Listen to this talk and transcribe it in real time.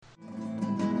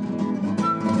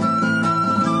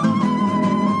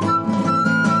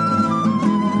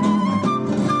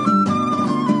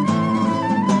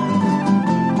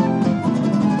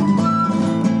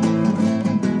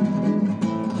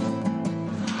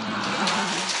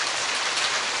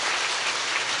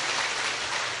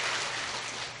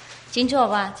金错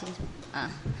吧？金错啊。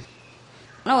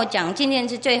那我讲今天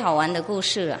是最好玩的故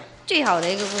事了，最好的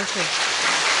一个故事。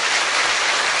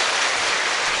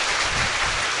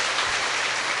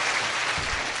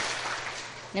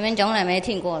你们从来没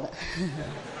听过的，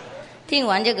听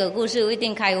完这个故事一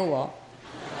定开悟哦。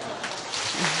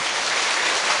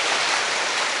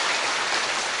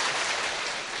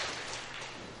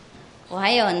我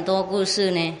还有很多故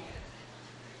事呢。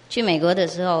去美国的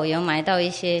时候有买到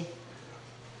一些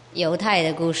犹太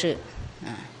的故事，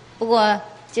不过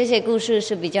这些故事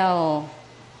是比较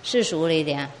世俗了一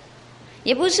点，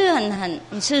也不是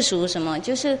很世俗什么，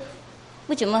就是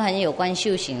不怎么很有关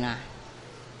修行啦。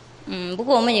不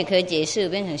过我们也可以解释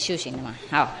变成修行的嘛。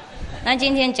好，那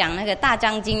今天讲那个大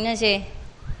藏经那些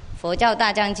佛教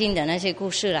大藏经的那些故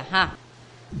事了哈，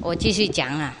我继续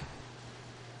讲了。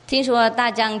听说大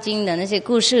藏经的那些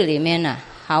故事里面呢，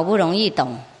好不容易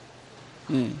懂，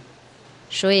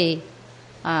所以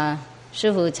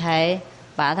师父才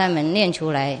把他们念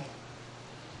出来，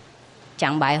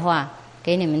讲白话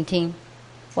给你们听。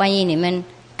万一你们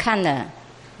看了，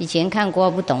以前看过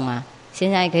不懂啊，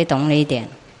现在可以懂了一点。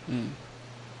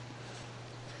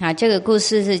这个故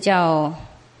事是叫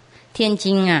天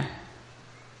经啊，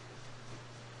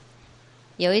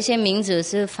有一些名字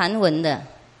是梵文的，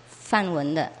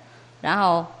然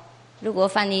后如果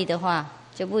翻译的话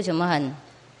就不怎么很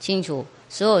清楚，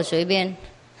所以我随便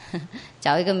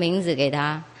找一个名字给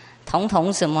他，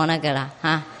统什么那个啦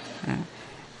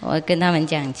我跟他们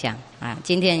这样讲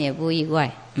今天也不意外。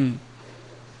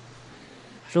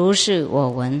如是我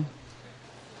闻，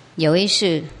有一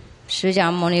世释迦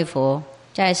牟尼佛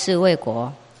在世卫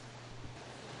国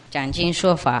讲经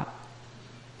说法，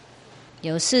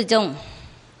有四众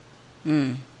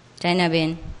在那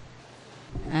边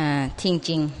听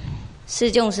经。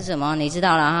四众是什么？你知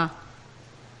道了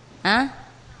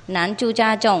男出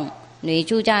家众、女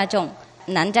出家众，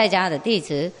男在家的弟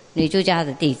子，女出家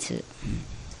的弟子。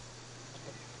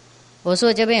我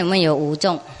说这边我们有五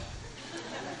众，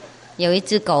有一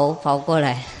只狗跑过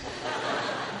来，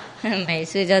每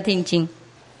次就听经，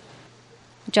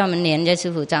专门连着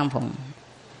师父帐篷，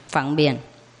方便。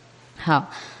好，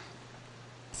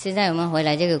现在我们回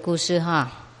来这个故事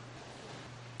哈，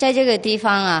在这个地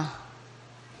方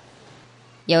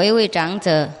有一位长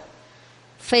者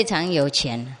非常有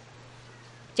钱，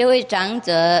这位长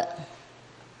者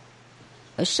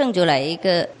生出来一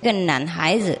个男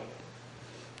孩子，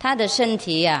他的身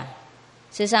体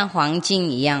是像黄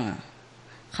金一样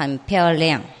很漂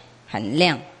亮很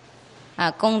亮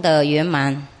功德圆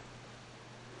满。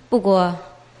不过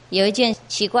有一件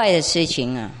奇怪的事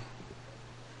情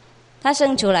他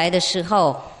生出来的时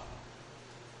候，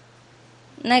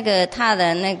他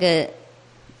的那个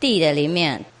地的里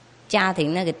面，家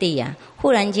庭那个地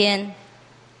忽然间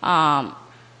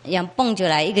要蹦出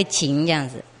来一个井这样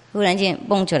子，忽然间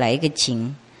蹦出来一个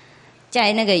井，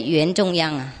在那个园中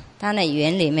央他那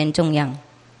园里面中央，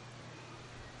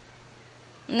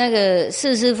那个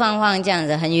四四方方这样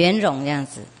子，很圆融这样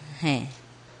子，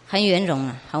很圆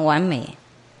融很完美，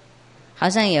好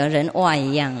像有人挖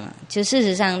一样就事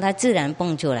实上它自然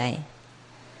蹦出来。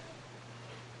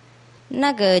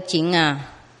那个井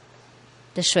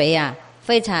的水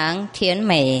非常甜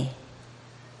美，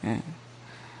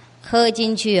喝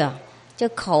进去就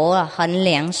口很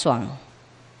凉爽，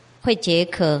会解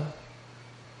渴，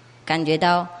感觉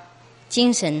到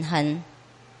精神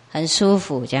很舒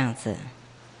服这样子，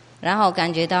然后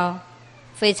感觉到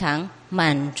非常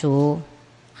满足，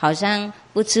好像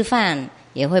不吃饭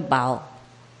也会饱，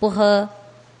不喝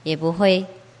也不会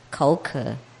口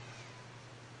渴。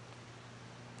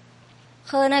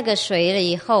喝那个水了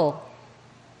以后，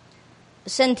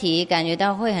身体感觉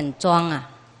到会很壮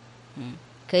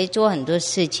可以做很多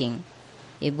事情，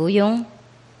也不用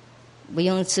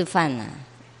吃饭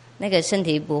那个身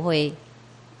体不会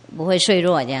脆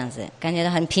弱这样子，感觉到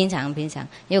很平常，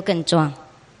又更壮。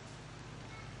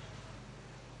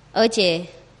而且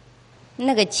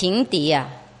那个井底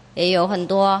也有很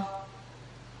多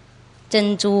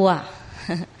珍珠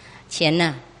钱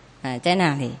在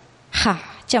那里，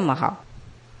这么好。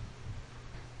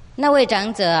那位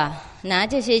长者拿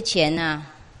这些钱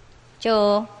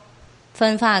就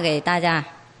分发给大家，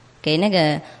给那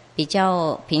个比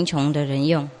较贫穷的人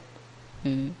用。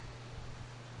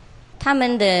他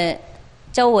们的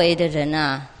周围的人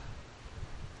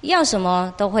要什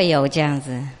么都会有这样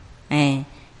子，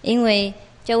因为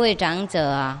这位长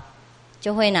者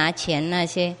就会拿钱那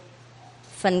些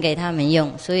分给他们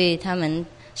用，所以他们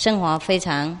生活非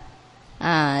常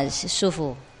舒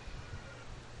服。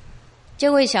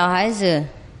这位小孩子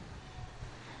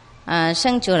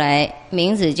生出来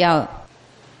名字叫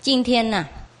今天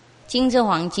金是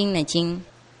黄金的金，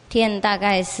天大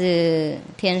概是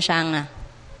天上啊。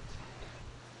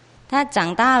他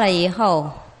长大了以后，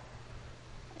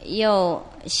又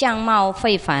相貌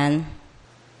非凡，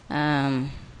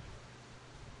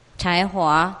才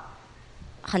华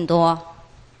很多，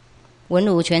文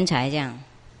武全才这样。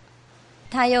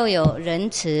他又有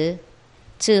仁慈、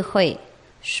智慧，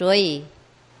所以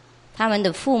他们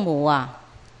的父母啊，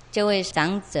这位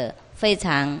长者非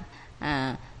常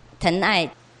疼爱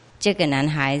这个男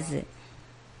孩子，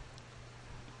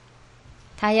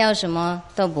他要什么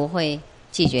都不会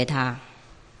拒绝他。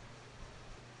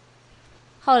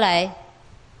后来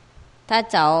他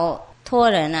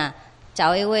托人啊，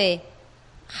找一位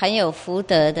很有福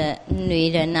德的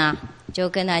女人啊，就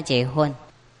跟他结婚。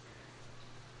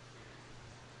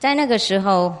在那个时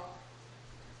候，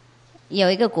有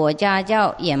一个国家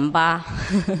叫盐巴，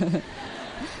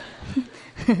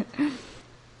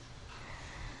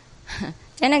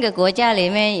在那个国家里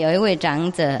面有一位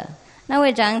长者，那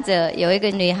位长者有一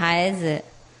个女孩子，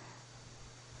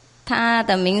她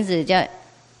的名字叫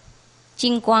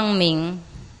金光明，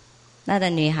她的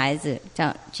女孩子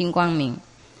叫金光明。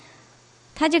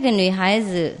她这个女孩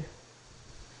子，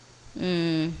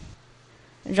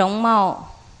容貌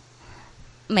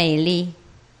美丽，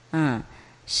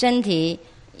身体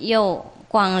又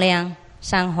光亮，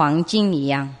像黄金一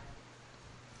样。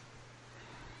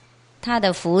她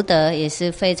的福德也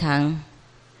是非常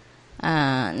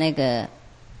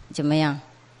怎么样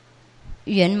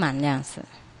圆满这样子。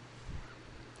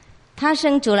她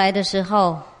生出来的时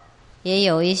候，也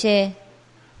有一些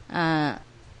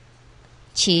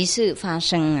奇事发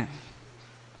生啊。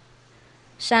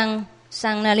上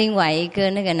了另外一个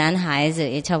那个男孩子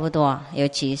也差不多有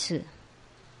奇事。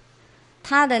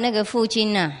他的那个父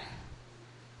亲呢，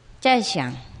在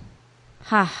想，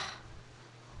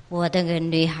我这个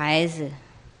女孩子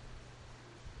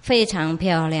非常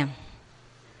漂亮，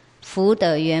福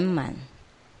德圆满，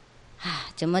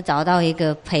怎么找到一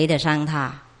个配得上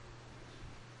她？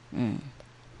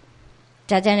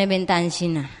他在那边担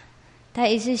心啊，他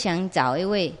一直想找一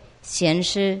位贤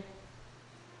师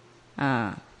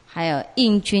还有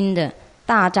英俊的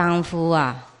大丈夫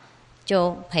啊，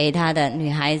就陪他的女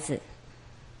孩子，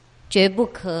绝不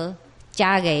可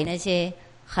嫁给那些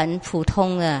很普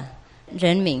通的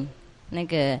人民那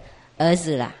个儿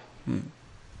子啦。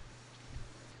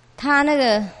他那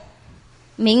个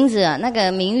名字啊，那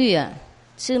个名誉啊，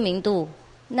知名度，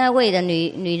那位的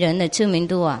女人的知名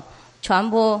度啊，传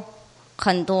播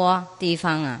很多地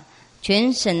方啊，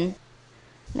全省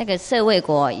那个社会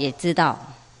国也知道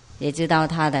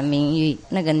她的名誉，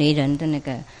那个女人的那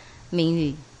个名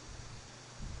誉。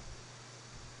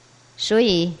所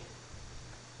以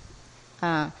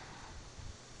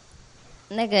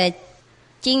那个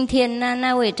今天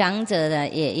那位长者的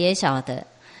也晓得，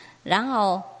然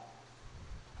后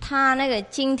他那个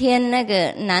今天那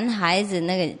个男孩子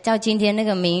那个叫今天那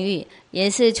个名誉也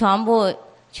是传播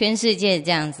全世界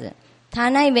这样子。他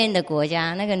那边的国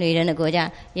家，那个女人的国家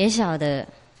也晓得，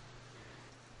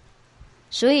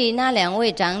所以那两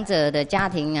位长者的家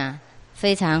庭啊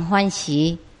非常欢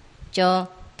喜，就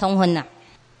通婚了。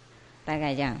大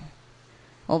概这样，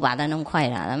我把它弄快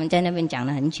了，他们在那边讲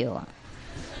了很久啊，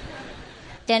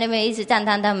在那边一直赞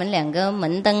叹他们两个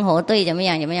门当户对怎么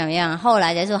样，后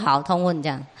来才说好通婚这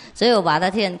样，所以我把它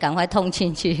赶快通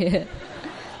进去。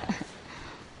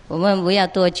我们不要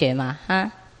多觉嘛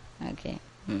，OK，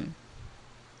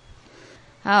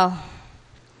 好，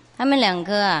他们两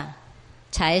个啊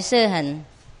才是很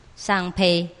相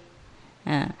配，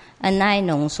恩爱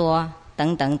浓缩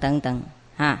等等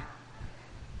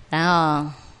然后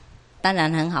当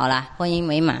然很好啦，婚姻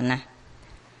美满啦。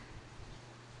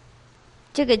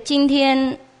这个今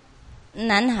天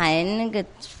男孩那个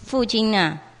父亲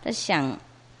啊，他想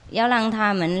要让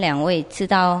他们两位知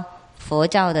道佛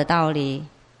教的道理，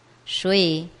所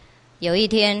以有一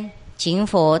天请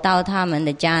佛到他们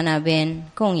的家那边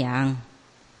供养。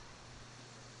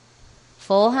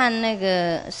佛和那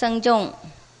个僧众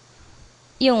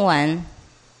用完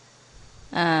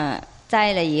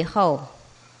斋了以后，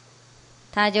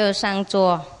他就上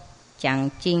座讲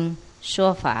经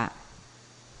说法。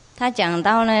他讲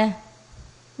到呢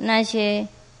那些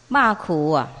8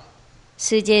苦啊，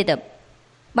世界的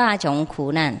8种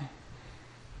苦难。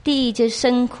第一就是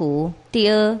生苦，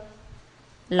第二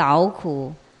劳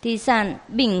苦，第三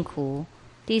病苦，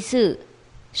第四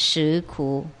食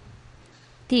苦，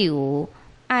第五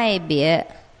爱别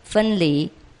分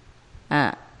离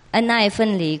恩爱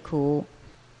分离苦，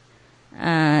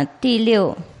第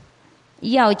六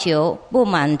要求不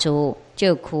满足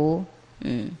就苦，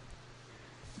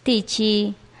第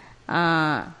七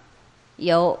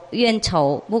有冤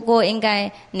仇，不过应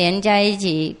该黏在一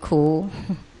起苦。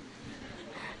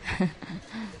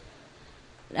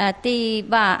第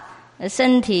八，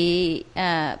身体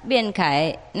变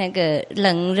改那个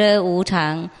冷热无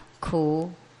常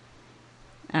苦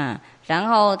然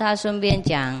后他顺便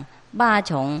讲八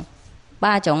种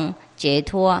解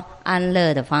脱安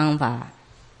乐的方法。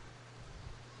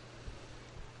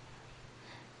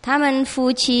他们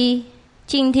夫妻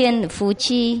今天的夫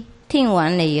妻听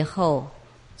完了以后，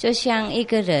就像一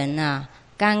个人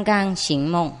刚刚醒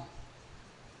梦，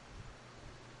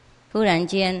突然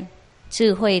间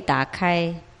智慧打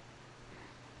开，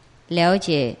了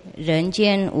解人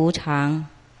间无常。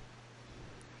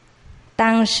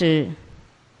当时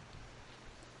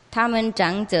他们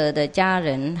长者的家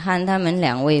人和他们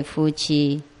2位夫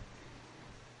妻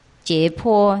解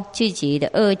剖自己的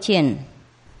恶见，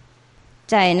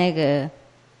在那个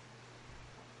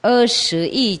20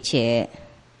亿劫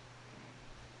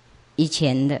以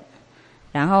前的，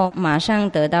然后马上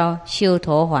得到修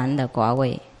陀洹的quả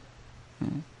位。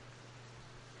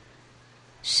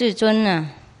世尊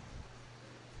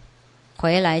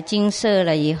回来精舍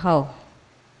了以后，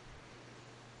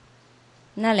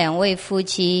那2位夫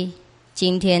妻，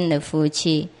今天的夫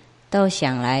妻都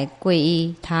想来皈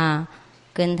依他，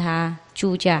跟他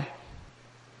出家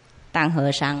当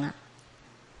和尚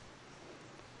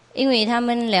因为他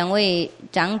们2位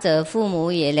长者父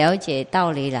母也了解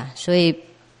道理了，所以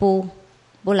不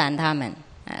拦他们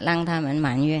让他们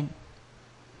埋怨。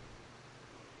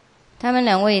他们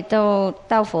2位都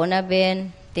到佛那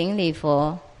边顶礼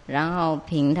佛，然后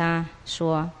凭他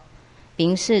说：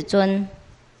禀世尊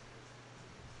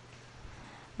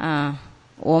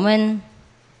我们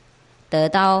得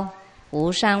到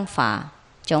无上法，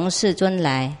从世尊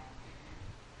来，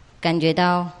感觉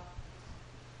到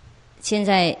现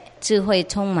在智慧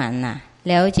充满了，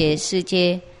了解世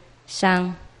界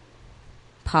像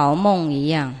跑梦一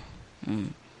样。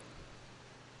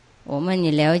我们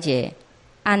也了解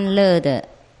安乐的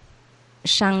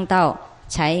商道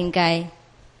才应该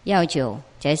要久，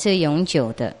才是永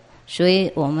久的，所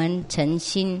以我们诚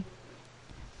心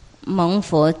蒙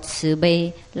佛慈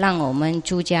悲，让我们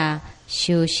出家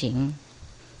修行。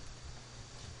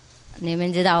你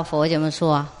们知道佛怎么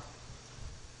说？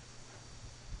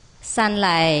三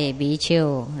来比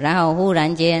丘，然后忽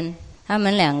然间他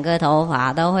们2个头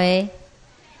发都会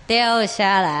掉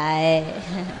下来。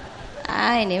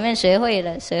哎，你们学会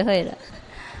了，学会了，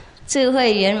智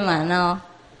慧圆满哦。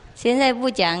现在不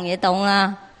讲也懂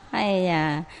了。哎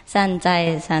呀，善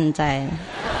哉善哉。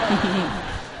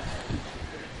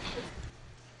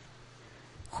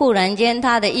忽然间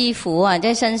他的衣服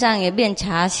在身上也变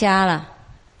袈裟了。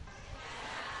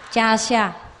袈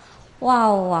裟，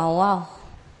哇哇哇，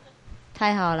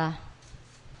太好了。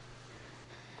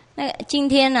那个今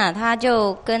天他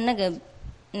就跟那个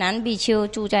男比丘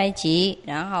住在一起，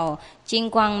然后金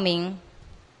光明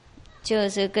就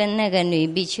是跟那个女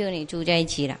比丘尼住在一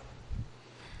起了。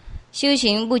修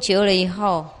行不久了以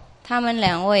后，他们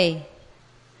2位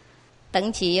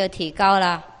等级又提高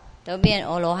了，都变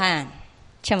阿罗汉。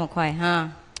这么快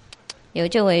有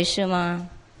这回事吗？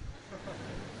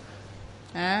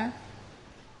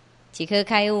即刻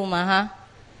开悟吗？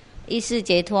意识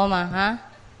解脱吗？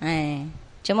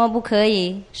怎么不可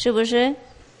以？是不是？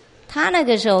他那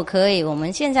个时候可以，我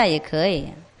们现在也可以，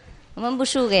我们不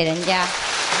输给人家。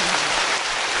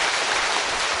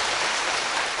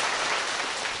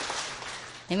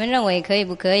你们认为可以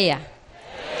不可以可以。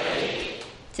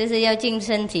这是要亲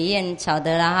身体验晓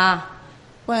得了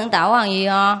不能打妄语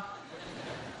哦。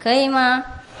可以吗？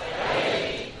可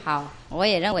以。好，我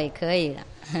也认为可以了。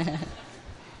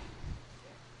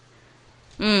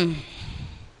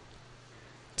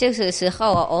这个时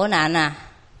候欧南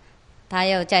他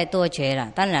又在多觉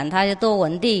了，当然他就多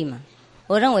闻地嘛。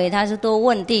我认为他是多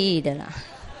问地狱的了，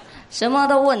什么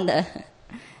都问的，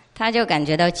他就感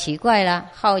觉到奇怪了，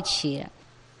好奇了，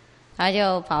他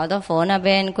就跑到佛那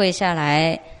边跪下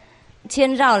来，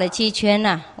先绕了7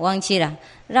圈忘记了，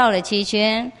绕了7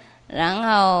圈，然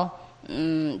后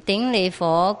顶礼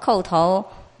佛叩头，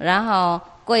然后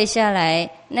跪下来，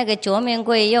那个左面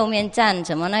跪右面站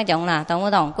什么那种懂不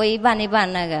懂？跪一半一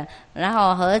半那个，然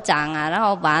后合掌然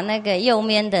后把那个右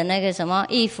面的那个什么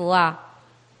衣服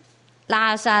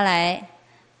拉下来，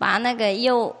把那个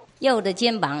右的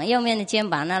肩膀，右面的肩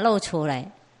膀露出来。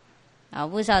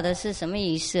不晓得是什么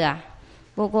意思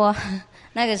不过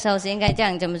那个时候是应该这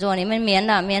样怎么做？你们免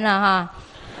了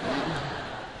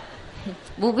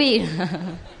不必了。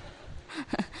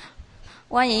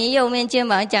万一右面肩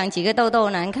膀长几个痘痘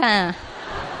难看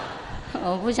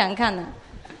我不想看了。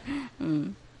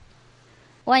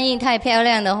万一太漂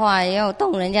亮的话，要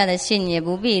动人家的心也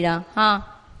不必了哈。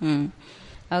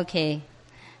OK，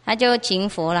 他就请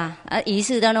佛了仪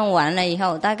式都弄完了以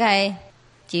后，大概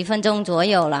几分钟左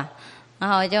右了，然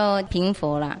后就平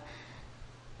佛了。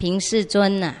平世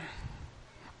尊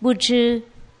不知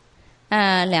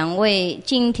两位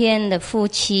今天的夫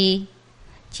妻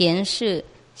前世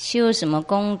修什么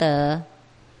功德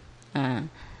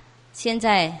现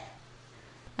在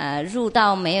入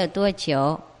道没有多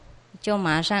久，就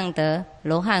马上得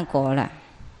罗汉果了，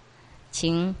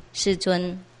请世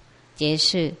尊解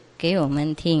释给我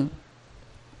们听。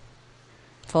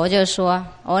佛就说：“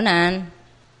阿难，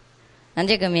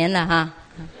这个名了哈。”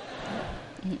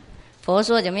佛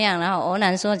说怎么样，然后阿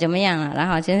难说怎么样了，然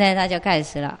后现在他就开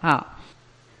始了哈。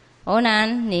阿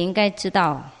难，你应该知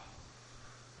道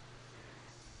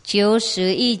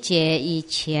，91劫以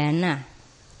前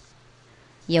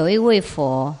有一位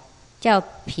佛叫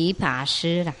毗跋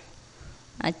师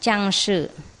降世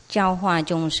教化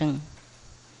众生。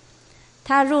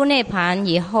他入涅槃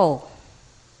以后，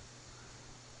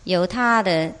有他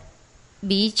的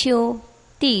比丘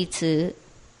弟子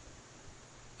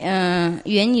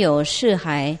原有四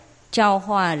海教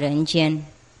化人间。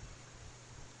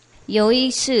有一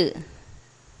次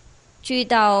去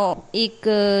到一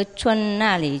个村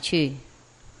那里去，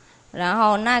然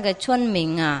后那个村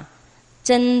民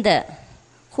真的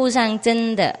互相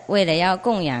真的为了要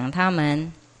供养他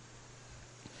们，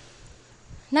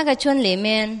那个村里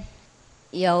面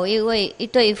有一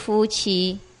对夫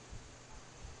妻，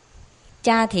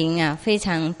家庭非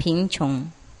常贫穷，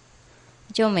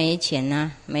就没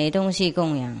钱没东西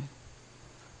供养，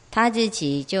他自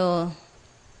己就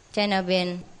在那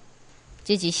边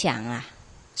自己想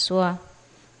说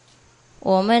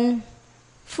我们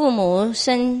父母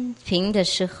生平的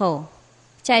时候，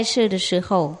在世的时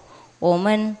候，我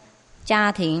们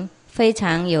家庭非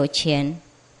常有钱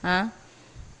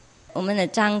我们的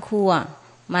仓库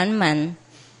满满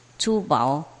珠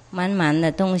宝，满满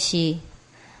的东西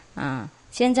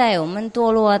现在我们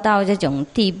堕落到这种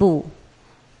地步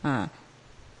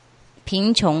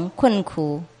贫穷困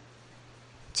苦，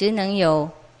只能有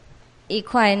一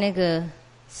块那个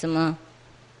什么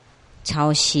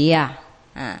草席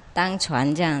当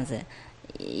船这样子，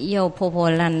又破破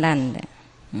烂烂的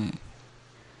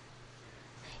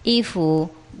衣服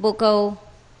不够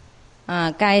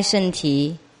盖身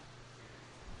体，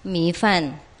米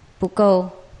饭不够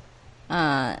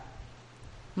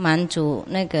满足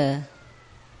那个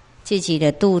自己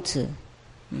的肚子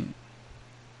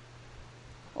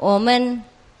我们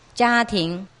家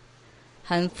庭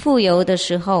很富有的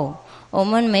时候，我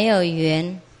们没有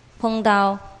缘碰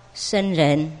到圣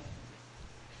人。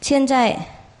现在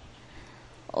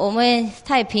我们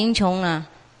太贫穷了，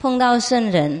碰到圣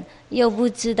人又不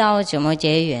知道怎么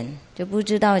结缘，就不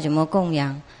知道怎么供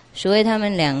养，所以他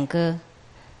们两个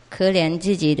可怜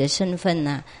自己的身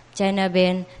份在那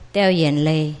边掉眼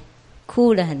泪，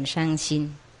哭得很伤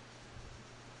心。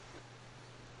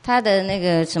他的那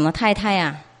个什么太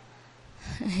太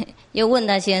又问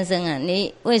他先生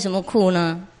你为什么哭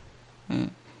呢？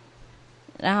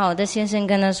然后我的先生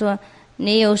跟他说，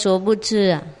你有所不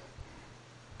知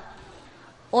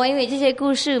我因为这些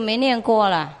故事没念过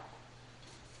了，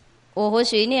我或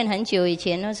许念很久以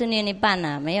前，都是念一半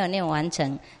没有念完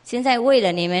成，现在为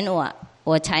了你们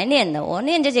我才念的，我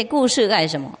念这些故事干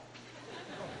什么？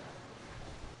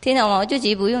听懂吗？我自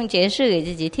己不用解释给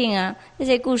自己听这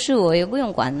些故事我也不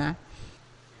用管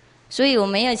所以我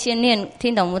没有先念，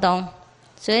听懂不懂？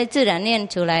所以自然念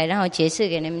出来，然后解释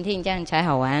给你们听，这样才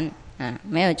好玩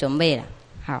没有准备了。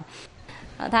好，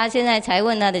他现在才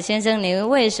问他的先生，你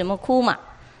为什么哭嘛？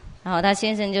然后他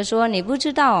先生就说，你不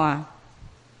知道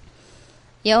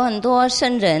有很多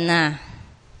圣人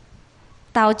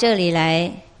到这里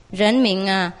来，人民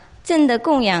真的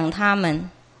供养他们，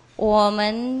我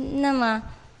们那么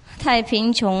太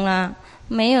贫穷了，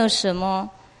没有什么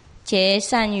结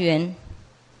善缘，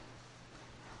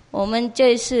我们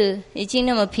这次已经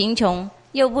那么贫穷，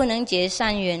又不能结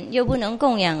善缘，又不能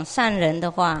供养善人的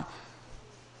话，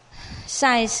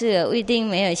下一次一定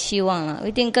没有希望了，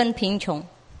一定更贫穷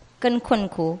更困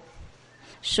苦，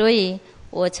所以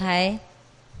我才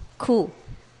哭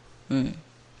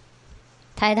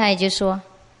太太就说，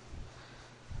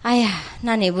哎呀，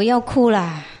那你不要哭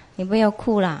啦，你不要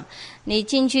哭啦，你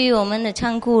进去我们的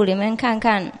仓库里面看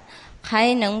看，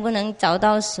还能不能找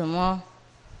到什么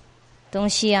东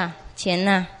西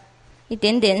钱一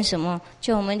点点什么，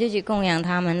就我们就去供养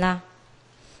他们啦。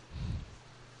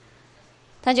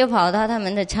他就跑到他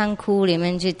们的仓库里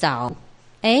面去找，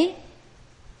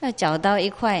要找到一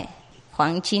块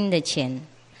黄金的钱。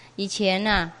以前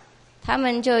他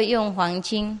们就用黄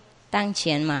金当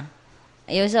钱嘛，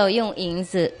有时候用银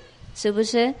子，是不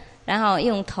是？然后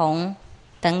用铜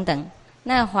等等。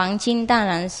那黄金当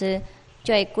然是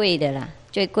最贵的啦，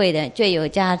最贵的，最有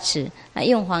价值。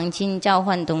用黄金交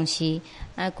换东西。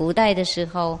古代的时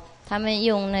候，他们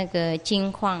用那个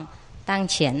金矿当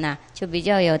钱呐，就比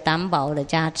较有担保的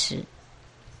价值。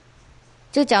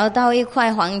就找到一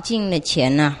块黄金的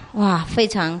钱呐，哇，非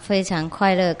常非常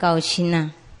快乐高兴呐，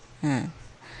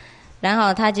然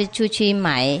后他就出去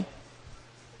买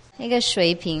一个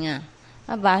水瓶啊，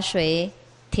他把水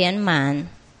填满，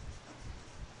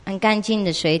很干净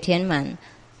的水填满，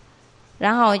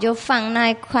然后就放那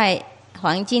一块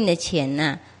黄金的钱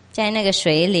呐，在那个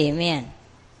水里面，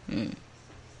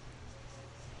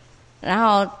然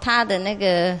后他的那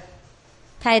个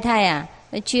太太啊，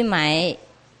去买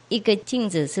一个镜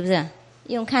子，是不是？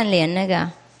用看脸那个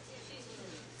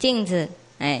镜子，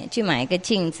去买一个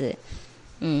镜子，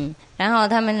然后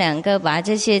他们两个把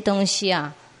这些东西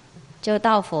啊，就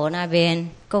到佛那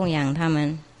边供养他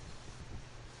们。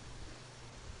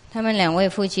他们两位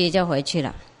夫妻就回去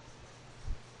了。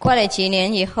过了几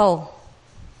年以后，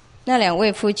那两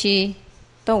位夫妻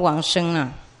都往生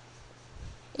了，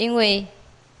因为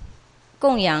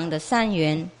供养的善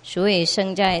缘，所以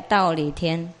生在忉利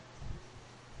天。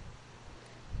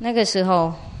那个时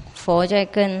候，佛在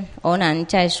跟欧南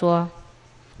在说：“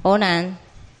欧南，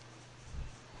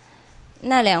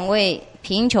那两位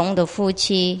贫穷的夫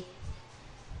妻，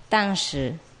当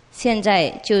时现在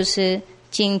就是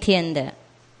今天的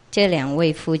这两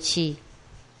位夫妻，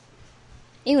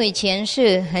因为前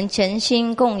世很诚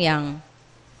心供养，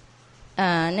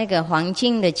那个黄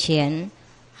金的钱，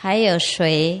还有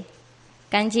水，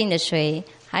干净的水，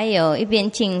还有一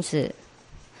边镜子，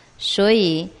所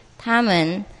以他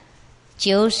们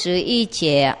91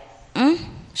劫，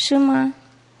是吗？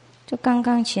就刚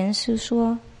刚前世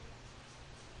说，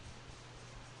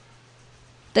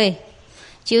对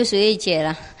，91劫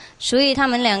了，所以他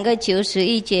们两个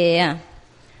91劫呀，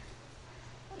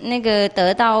那个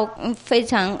得到非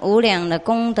常无量的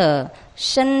功德，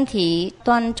身体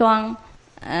端庄，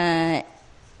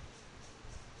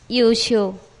优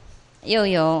秀，又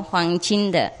有黄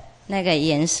金的那个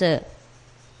颜色。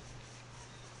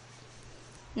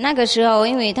那个时候，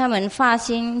因为他们发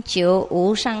心求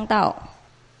无上道，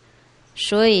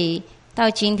所以到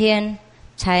今天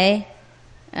才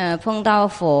碰到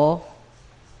佛，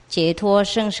解脱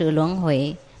生死轮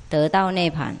回，得到涅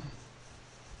槃。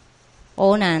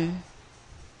欧南，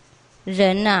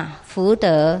人啊，福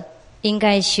德应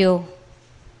该修，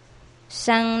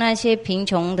像那些贫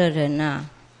穷的人啊，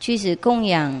即使供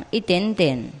养一点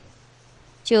点，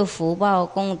就福报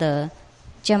功德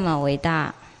这么伟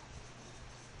大。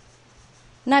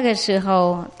那个时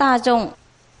候，大众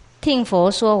听佛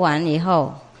说完以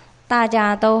后，大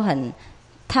家都很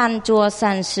贪做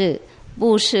善事，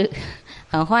布施，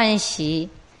很欢喜，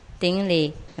顶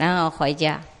礼，然后回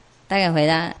家，大概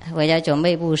回家准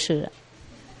备布施了，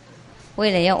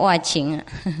为了要挖情啊。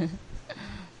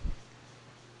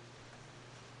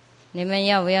你们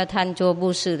要不要贪做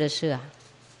布施的事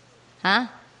啊？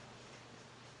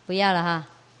不要了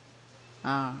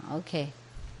哈。OK。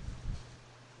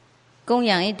供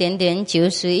养一点点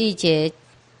91劫，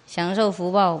享受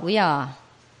福报，不要啊？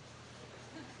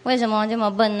为什么这么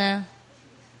笨呢？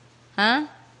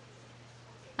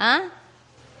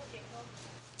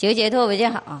求解脱比较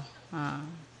好啊？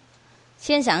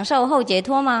先享受后解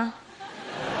脱吗？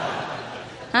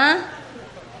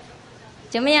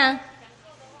怎么样？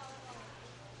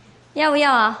要不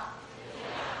要啊？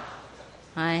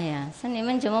哎呀，像你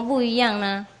们怎么不一样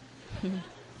呢？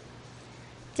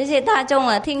这些大众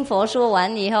啊，听佛说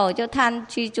完以后，就贪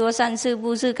去做善事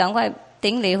布施，赶快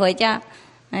顶礼回家。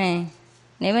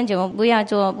你们怎么不要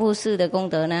做布施的功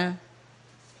德呢？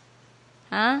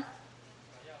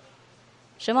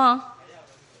什么？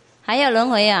还要轮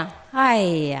回啊？哎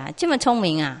呀，这么聪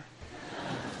明啊！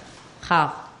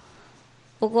好，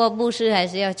不过布施还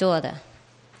是要做的，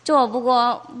做不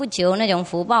过不求那种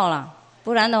福报了，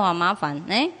不然的话麻烦。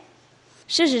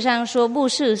事实上说布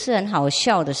施是很好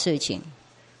笑的事情。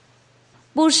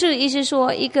布施意思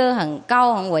说，一个很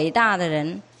高很伟大的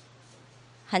人，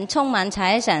很充满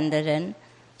财产的人，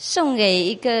送给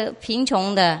一个贫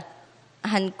穷的、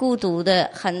很孤独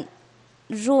的、很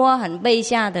弱、很卑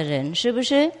下的人，是不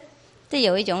是？这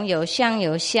有一种有上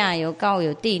有下、有高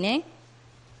有低呢。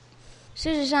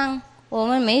事实上，我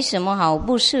们没什么好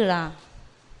布施啦。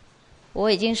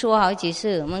我已经说好几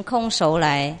次，我们空手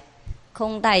来，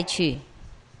空带去。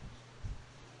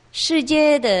世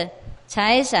界的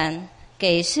财产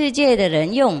给世界的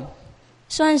人用，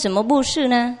算什么布施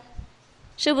呢？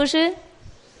是不是？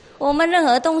我们任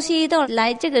何东西都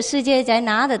来这个世界才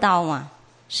拿得到嘛，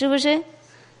是不是？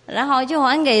然后就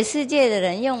还给世界的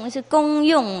人用，是公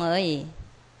用而已。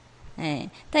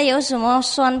但有什么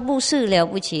算布施了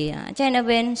不起啊？在那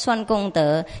边算功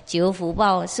德、求福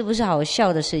报，是不是好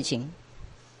笑的事情？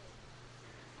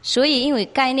所以因为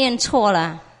概念错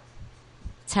了，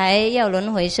才要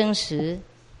轮回生死，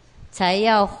才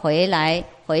要回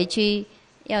去，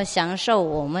要享受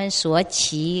我们所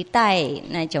期待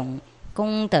那种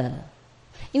功德，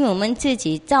因为我们自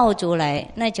己造出来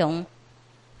那种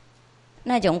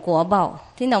果报，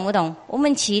听懂不懂？我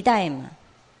们期待嘛。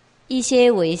一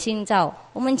些唯心造，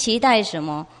我们期待什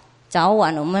么？早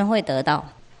晚我们会得到。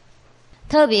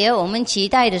特别我们期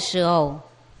待的时候，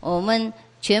我们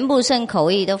全部身口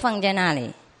意都放在那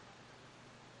里，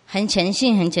很诚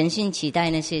信期待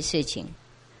那些事情，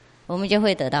我们就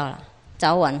会得到了，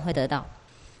早晚会得到。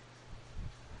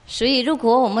所以如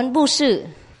果我们不是，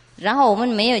然后我们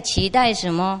没有期待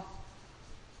什么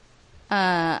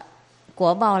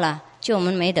果报了，就我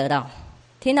们没得到，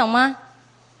听懂吗？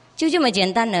就这么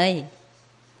简单而已，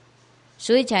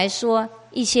所以才说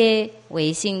一些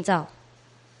唯心造。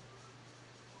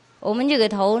我们这个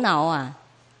头脑啊，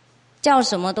造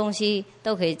什么东西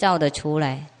都可以造得出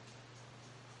来，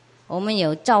我们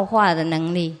有造化的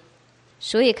能力，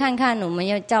所以看看我们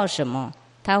要造什么，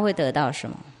他会得到什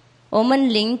么。我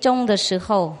们临终的时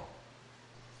候，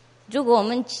如果我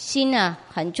们心啊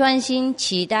很专心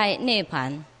期待涅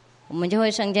槃，我们就会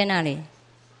生在那里，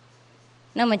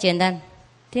那么简单，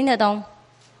听得懂？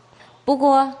不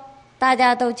过大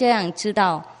家都这样知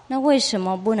道，那为什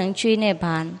么不能去涅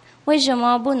槃？为什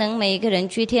么不能每一个人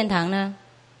去天堂呢？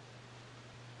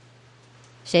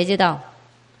谁知道？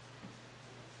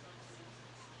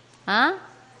啊？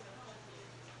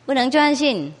不能专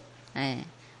心？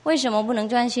为什么不能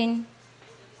专心？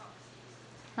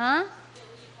啊？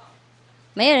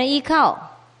没有人依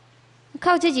靠，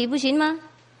靠自己不行吗？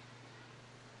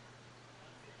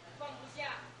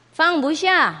放不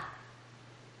下。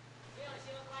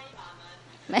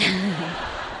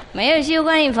没有修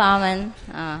观音法门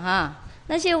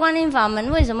那修观音法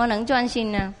门为什么能专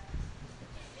心呢？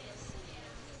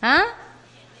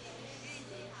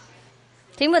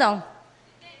听不懂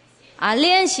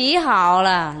练习好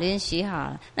了。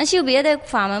那修别的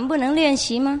法门不能练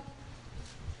习吗？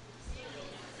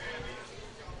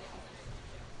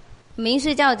明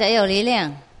示教才有力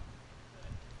量。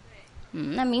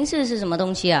那明示是什么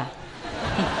东西啊？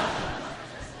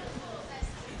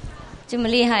这么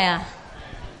厉害啊！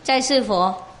在世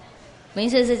佛，明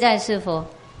示是在世佛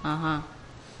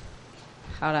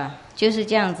好了，就是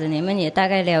这样子，你们也大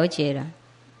概了解了。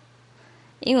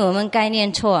因为我们概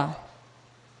念错，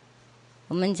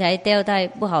我们才掉在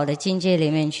不好的境界里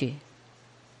面去。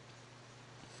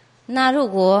那如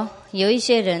果有一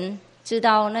些人知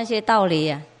道那些道理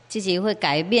啊，自己会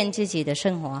改变自己的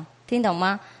生活，听懂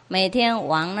吗？每天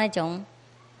往那种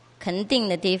肯定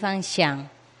的地方想，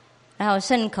然后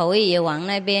身口意也往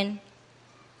那边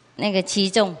那个击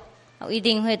中，一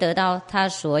定会得到他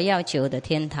所要求的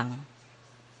天堂。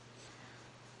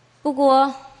不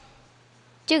过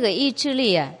这个意志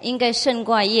力啊，应该胜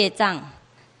过业障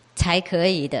才可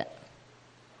以的，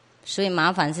所以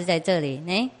麻烦是在这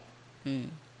里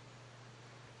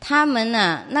他们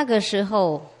那个时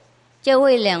候就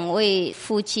为两位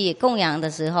夫妻供养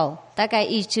的时候，大概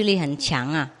意志力很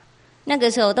强啊。那个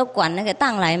时候都管那个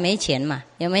当来没钱嘛，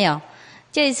有没有？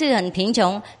这一次很贫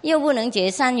穷，又不能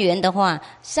结善缘的话，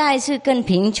下一次更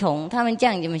贫穷。他们这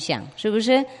样这么想，是不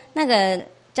是？那个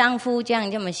丈夫这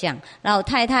样这么想，然后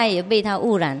太太也被他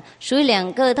污染，所以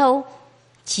两个都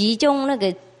集中那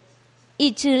个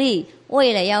意志力，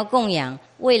为了要供养，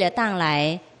为了当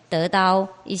来得到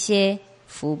一些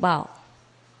福报，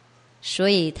所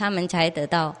以他们才得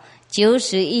到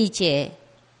91劫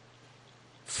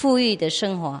富裕的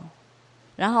生活。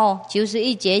然后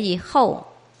91劫以后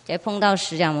才碰到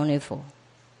释迦牟尼佛，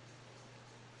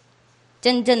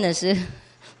真正的是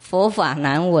佛法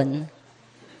难闻，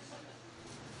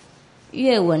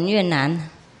越闻越难。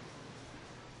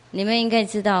你们应该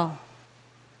知道，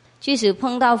即使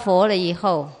碰到佛了以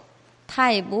后，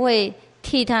他也不会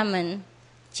替他们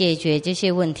解决这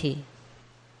些问题，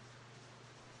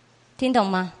听懂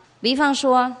吗？比方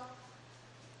说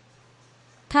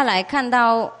他来看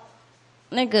到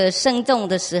那个僧众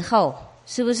的时候，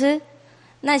是不是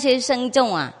那些僧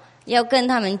众啊要跟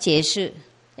他们解释，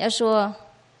要说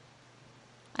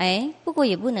不过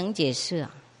也不能解释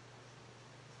啊。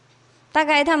大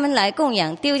概他们来供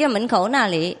养，丢在门口那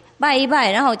里拜一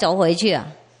拜，然后走回去啊。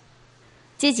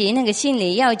自己那个心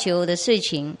里要求的事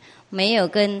情没有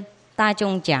跟大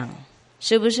众讲，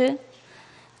是不是？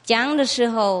讲的时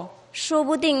候说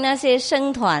不定那些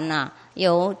僧团啊，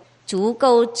有足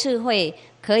够智慧，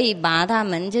可以把他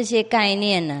们这些概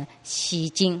念呢洗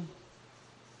净，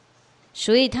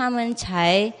所以他们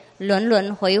才轮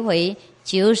轮回回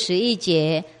91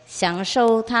劫，享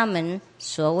受他们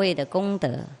所谓的功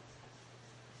德。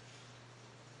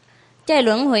在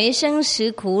轮回生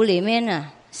死苦里面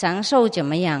呢，享受怎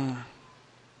么样啊？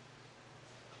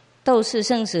都是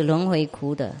生死轮回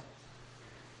苦的，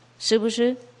是不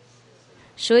是？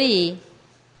所以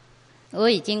我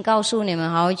已经告诉你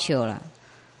们好久了，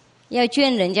要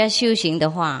劝人家修行的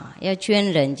话，要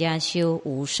劝人家修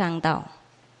无上道，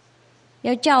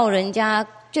要教人家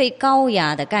最高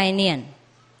雅的概念，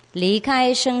离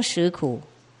开生死苦，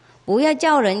不要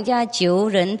叫人家求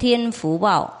人天福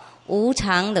报、无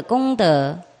常的功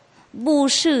德、布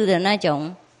施的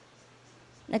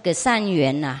那个善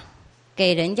缘啊，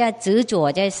给人家执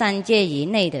着在3界以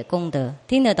内的功德，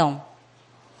听得懂？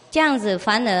这样子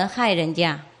反而害人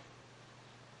家。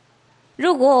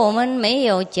如果我们没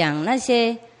有讲那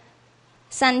些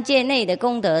3界内的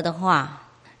功德的话，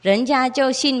人家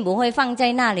就心不会放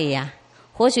在那里呀。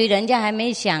或许人家还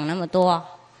没想那么多，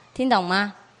听懂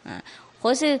吗？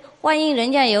或是万一人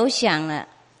家有想了，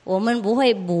我们不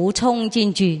会补充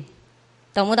进去，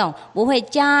懂不懂？不会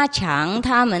加强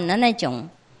他们的那种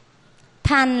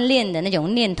贪恋的那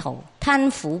种念头，贪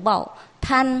福报，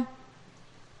贪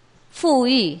富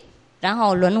裕，然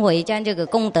后轮回在这个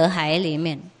功德海里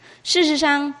面。事实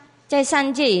上在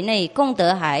3界以内，功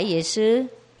德海也是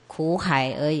苦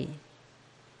海而已。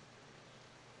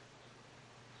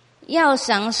要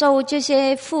享受这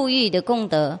些富裕的功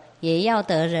德，也要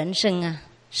得人生啊，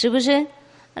是不是？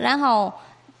然后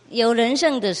有人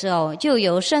生的时候，就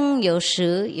有生有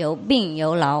死，有病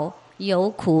有老，有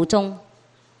苦衷，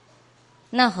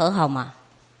那很好嘛。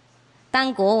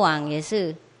当国王也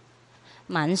是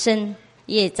满身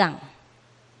业障，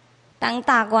当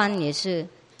大官也是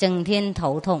整天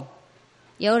头痛，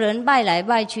有人拜来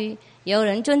拜去，有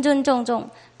人尊尊重重，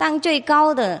当最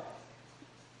高的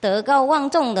德高望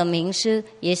重的名师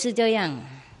也是这样，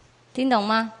听懂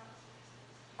吗？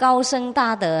高僧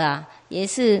大德啊，也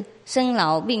是生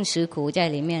老病死苦在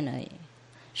里面而已。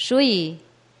所以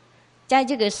在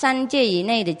这个3界以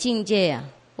内的境界啊，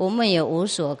我们也无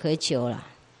所可求了。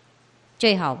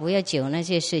最好不要求那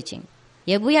些事情，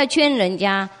也不要劝人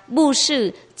家布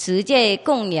施持戒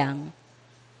供养，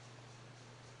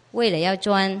为了要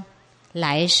赚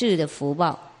来世的福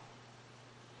报，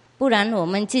不然我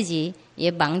们自己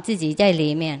也绑自己在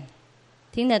里面，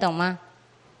听得懂吗？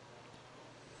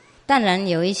当然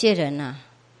有一些人啊，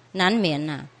难免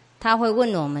啊，他会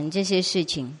问我们这些事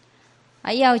情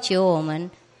啊，要求我们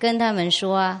跟他们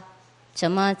说啊，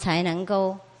怎么才能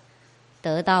够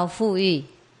得到富裕，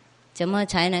怎么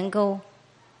才能够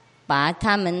把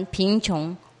他们贫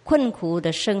穷困苦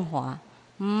的生活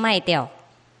卖掉。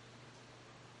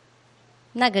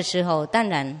那个时候当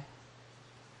然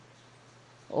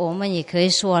我们也可以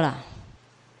说了，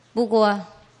不过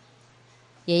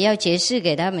也要解释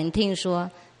给他们听，说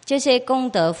这些功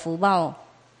德福报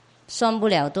算不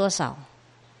了多少，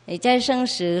你在生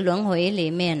死轮回里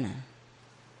面呢，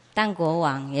当国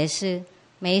王也是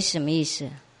没什么意思。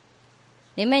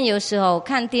你们有时候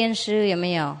看电视有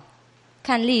没有？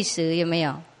看历史有没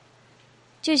有？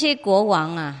这些国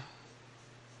王啊，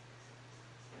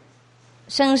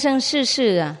生生世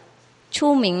世啊，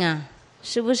出名啊，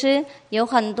是不是有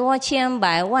很多千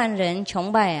百万人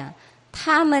崇拜啊？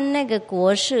他们那个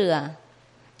国事啊，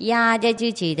压在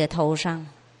自己的头上，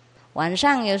晚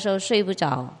上有时候睡不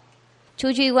着，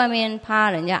出去外面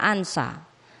怕人家暗杀，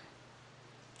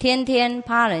天天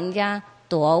怕人家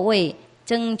夺位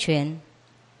争权，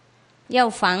要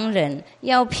防人，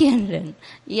要骗人，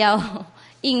要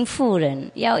应付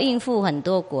人，要应付很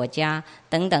多国家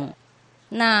等等，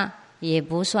那也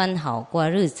不算好过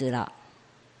日子了。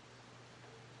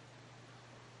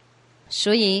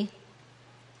所以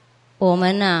我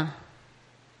们啊，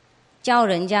教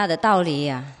人家的道理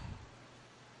啊，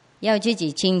要自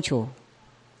己清楚。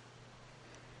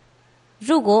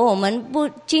如果我们不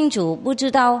清楚不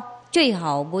知道，最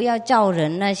好不要教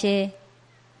人那些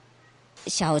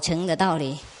小乘的道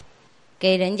理，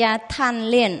给人家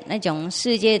贪恋那种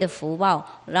世界的福报，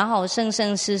然后生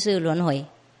生世世轮回。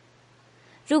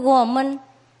如果我们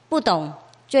不懂，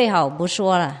最好不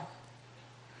说了。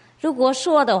如果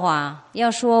说的话，要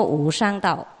说无上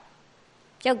道，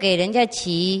要给人家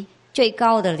起最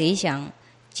高的理想，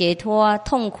解脱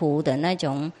痛苦的那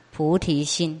种菩提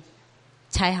心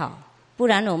才好，不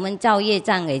然我们造业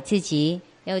障给自己，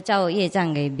要造业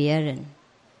障给别人。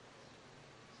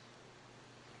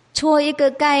戳一个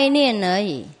概念而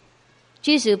已，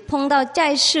即使碰到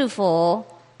再是佛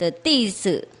的弟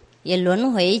子，也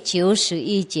轮回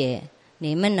91劫，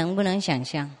你们能不能想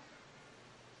象？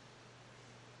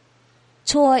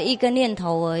错一个念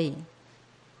头而已，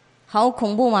好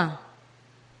恐怖嘛！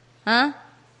啊，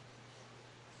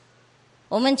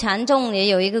我们禅宗也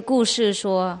有一个故事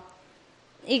说，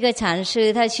一个禅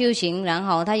师他修行，然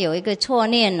后他有一个错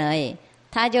念而已，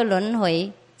他就轮回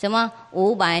什么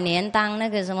500年当那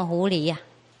个什么狐狸呀、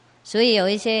所以有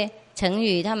一些成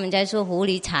语他们在说狐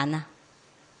狸禅啊，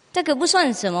这个不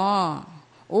算什么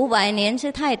，500年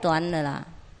是太短了啦。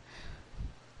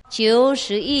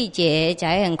91劫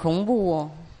才很恐怖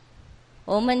哦。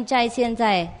我们在现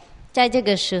在在这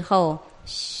个时候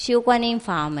修观音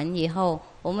法门以后，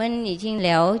我们已经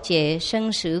了解生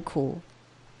死苦，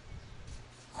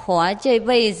活这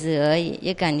辈子而已，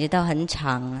也感觉到很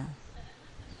长了，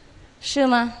是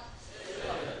吗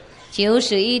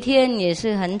？91天也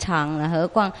是很长了，何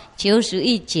况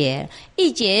91劫，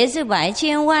一劫是百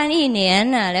千万亿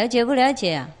年了，了解不了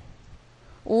解啊？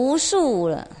无数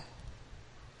了。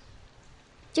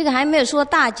这个还没有说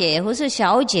大劫或是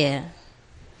小劫，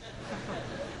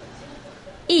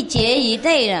一劫以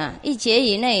内了，一劫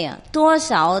以内啊，多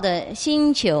少的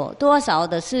星球，多少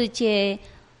的世界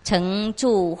成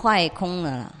住坏空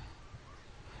了啦。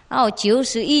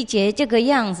91劫这个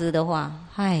样子的话，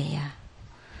哎呀，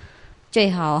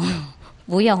最好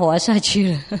不要活下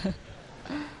去了。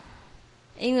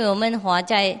因为我们活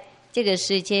在这个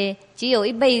世界只有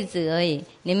一辈子而已，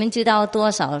你们知道多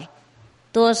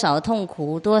少痛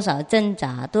苦，多少挣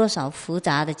扎，多少复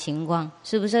杂的情况，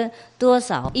是不是？多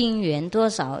少因缘，多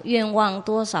少愿望，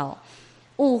多少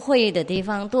误会的地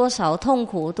方，多少痛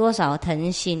苦，多少疼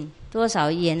心，多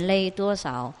少眼泪，多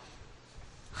少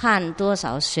汗，多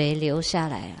少水流下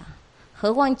来了。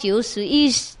何况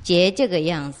91劫这个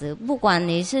样子，不管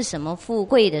你是什么富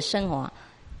贵的生活，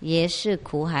也是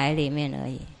苦海里面而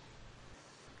已。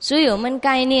所以我们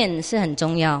概念是很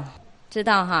重要，知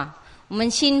道哈？我们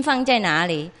心放在哪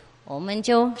里，我们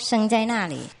就生在那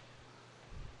里。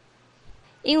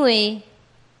因为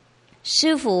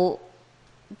师父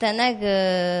的那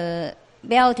个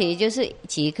标题就是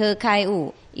即刻开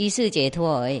悟，一世解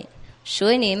脱而已，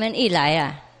所以你们一来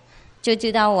啊，就知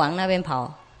道往那边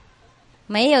跑。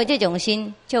没有这种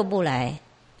心就不来，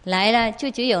来了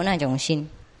就只有那种心。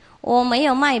我没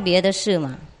有卖别的事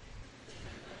嘛，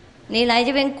你来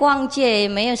这边逛街也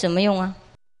没有什么用啊，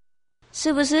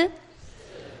是不是？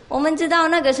我们知道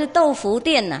那个是豆腐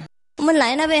店呐、我们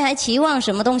来那边还期望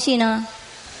什么东西呢？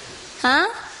啊，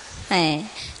哎，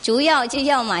主要就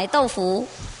要买豆腐，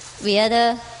别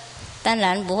的当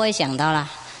然不会想到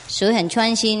啦，所以很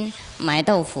专心买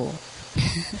豆腐。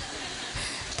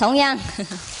同样，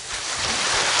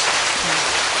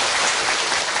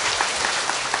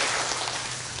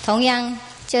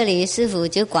这里师父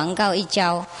就广告一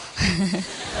招，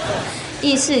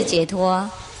意识解脱，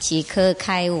即刻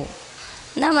开悟。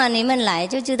那么你们来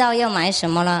就知道要买什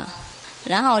么了，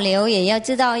然后留也要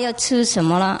知道要吃什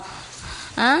么了，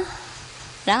啊，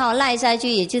然后赖下去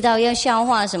也知道要消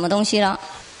化什么东西了，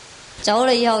走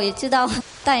了以后也知道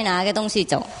带哪个东西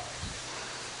走，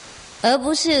而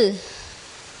不是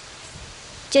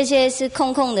这些是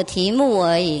空的题目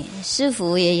而已。师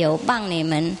父也有帮你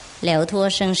们了脱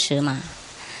生死嘛，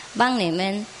帮你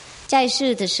们在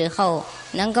世的时候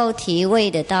能够体会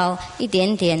得到一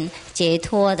点点解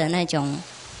脱的那种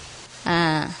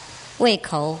胃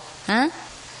口啊，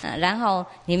然后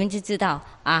你们就知道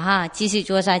继续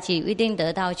做下去一定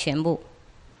得到全部。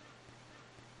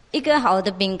一个好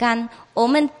的饼干，我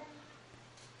们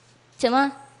怎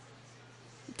么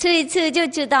吃一次就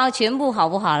知道全部好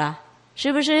不好了，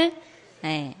是不是？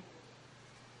哎，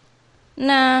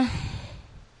那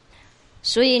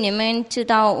所以你们知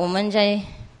道我们在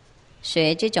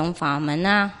学这种法门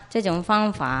啊，这种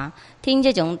方法，听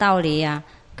这种道理啊，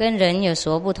跟人有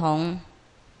所不同。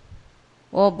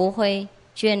我不会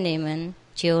劝你们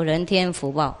求人天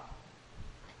福报，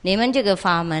你们这个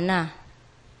法门啊，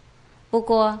不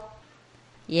过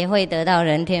也会得到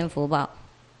人天福报，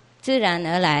自然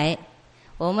而来，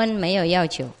我们没有要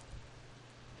求。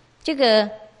这个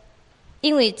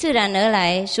因为自然而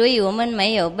来，所以我们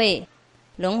没有被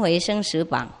轮回生死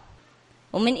绑。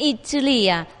我们意志力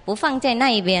啊不放在那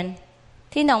一边，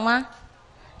听懂吗？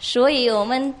所以我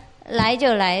们来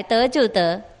就来，得就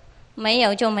得，没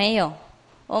有就没有，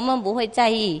我们不会在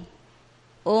意。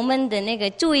我们的那个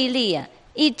注意力啊、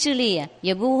意志力啊，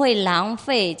也不会浪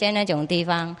费在那种地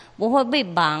方，不会被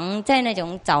绑在那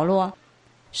种角落。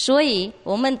所以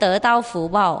我们得到福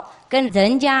报，跟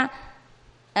人家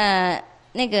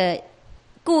那个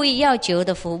故意要求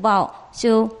的福报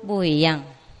就不一样，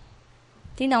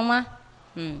听懂吗？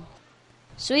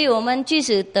所以我们即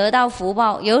使得到福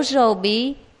报，有时候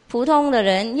比普通的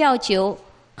人要求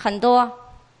很多，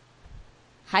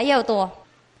还要多。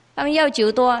他们要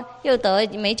求多，又得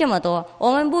没这么多。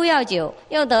我们不要求，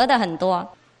又得的很多。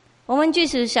我们即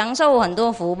使享受很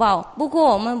多福报，不过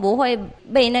我们不会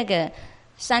被那个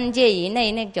3界以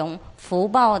内那种福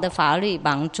报的法律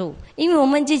绑住，因为我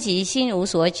们自己心无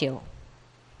所求。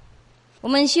我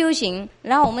们修行，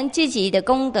然后我们自己的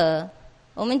功德，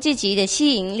我们自己的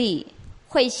吸引力，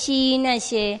会吸引那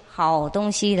些好东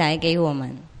西来给我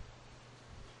们。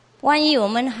万一我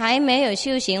们还没有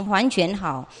修行完全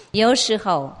好，有时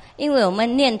候因为我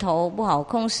们念头不好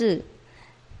控制，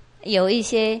有一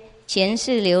些前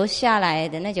世留下来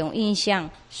的那种印象，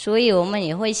所以我们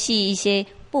也会吸一些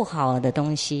不好的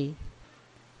东西。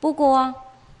不过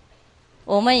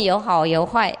我们有好有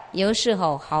坏，有时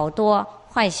候好多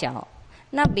坏小，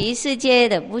那比世界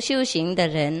的不修行的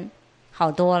人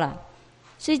好多了。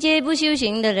世界不修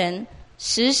行的人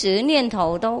时时念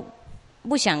头都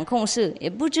不想控制，也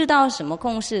不知道什么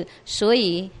控制，所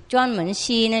以专门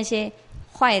吸那些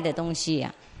坏的东西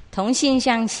啊，同性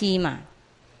相吸嘛。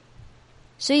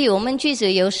所以我们确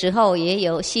实有时候也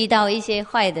有吸到一些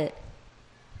坏的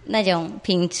那种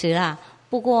品质啦，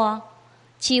不过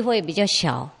机会比较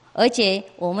小，而且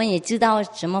我们也知道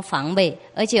怎么防备，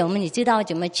而且我们也知道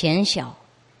怎么减小。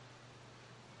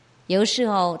有时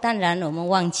候当然我们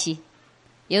忘记，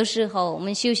有时候我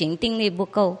们修行定力不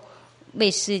够，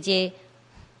被世界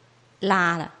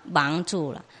拉了绑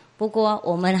住了，不过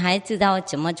我们还知道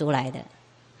怎么出来的，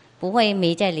不会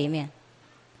没在里面。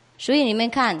所以你们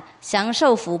看，享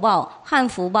受福报和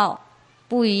福报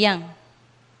不一样。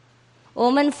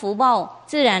我们福报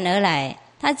自然而来，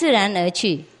它自然而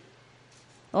去，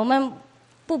我们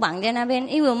不绑在那边，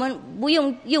因为我们不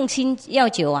用心要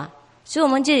求啊，所以我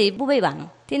们这里不被绑，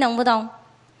听懂不懂？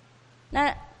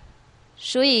那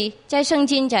所以在圣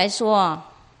经才说，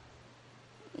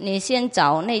你先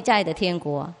找内在的天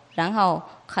国，然后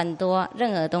很多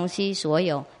任何东西所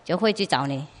有就会去找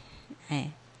你。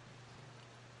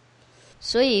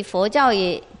所以佛教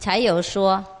也才有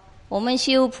说，我们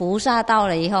修菩萨道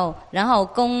了以后，然后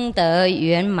功德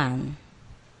圆满，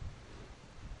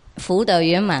福德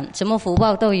圆满，什么福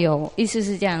报都有，意思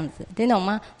是这样子，听懂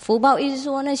吗？福报意思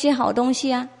说那些好东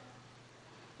西啊，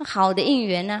好的因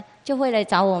缘啊，就会来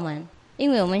找我们，因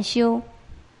为我们修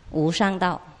无上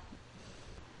道。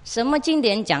什么经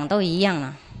典讲都一样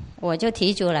啊，我就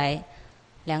提出来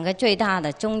2个最大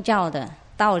的宗教的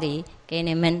道理给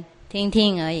你们听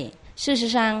听而已。事实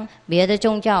上别的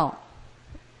宗教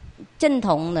正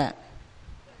统的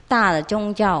大的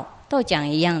宗教都讲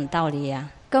一样的道理啊，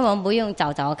根本不用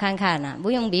找看看啊，不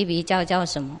用比比较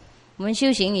什么。我们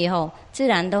修行以后自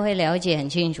然都会了解很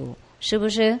清楚，是不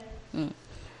是？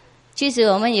其实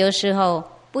我们有时候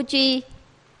不去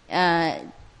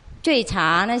追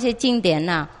查那些经典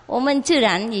啊，我们自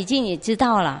然已经也知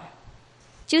道了，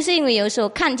就是因为有时候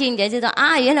看经典知道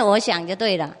啊，原来我想就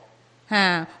对了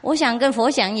我想跟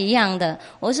佛想一样的，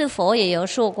我是佛也有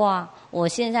说过我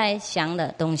现在想的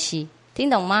东西，听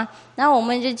懂吗？然后我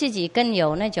们就自己更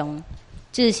有那种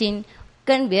自信，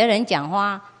跟别人讲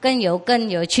话更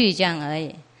有趣这样而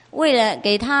已。为了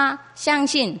给他相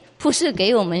信，不是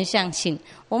给我们相信，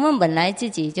我们本来自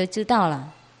己就知道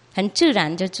了，很自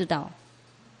然就知道。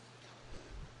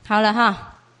好了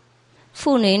哈，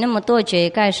妇女那么多觉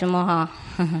干什么哈？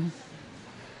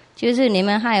就是你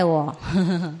们害我，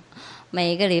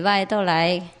每个礼拜都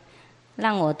来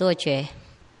让我多觉，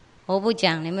我不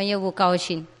讲你们又不高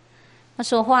兴。他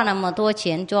说花那么多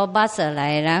钱坐巴士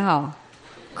来，然后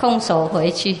空手回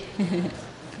去，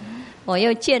我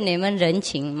又欠你们人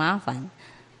情麻烦，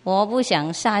我不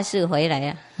想下次回来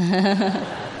啊，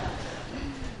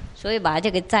所以把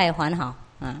这个债还好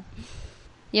啊。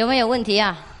有没有问题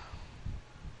啊？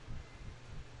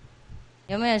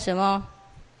有没有什么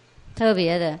特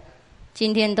别的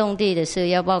惊天动地的事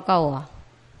要报告我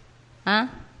啊？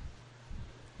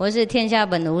我是天下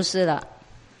本无事了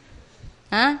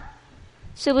啊？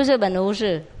是不是本无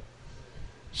事？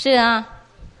是啊，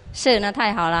是，那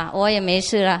太好了，我也没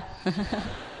事了。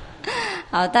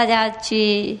好，大家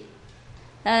去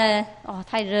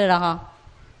太热了哈，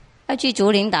要去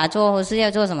竹林打坐或是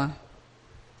要做什么？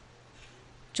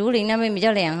竹林那边比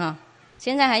较凉哈，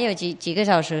现在还有几个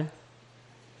小时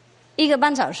？1个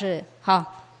半小时，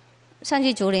好，上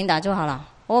去竹林打坐好了，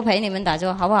我陪你们打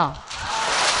坐好不好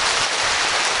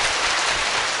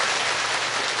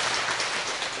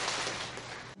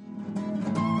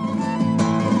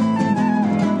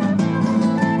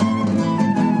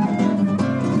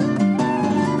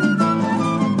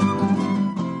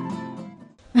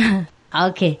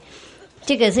？OK，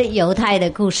 这个是犹太的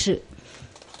故事。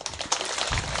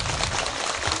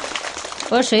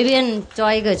我随便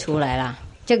抓一个出来啦，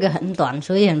这个很短，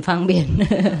所以很方便，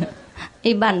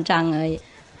一半章而已。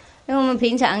因为我们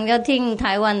平常要听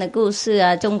台湾的故事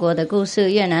啊，中国的故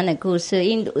事、越南的故事、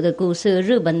印度的故事、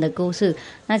日本的故事。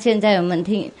那现在我们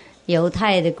听犹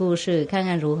太的故事，看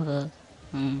看如何？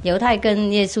犹太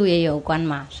跟耶稣也有关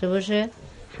嘛，是不是？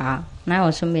好，那我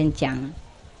顺便讲。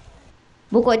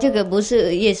不过这个不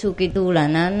是耶稣基督了，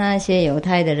那些犹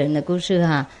太的人的故事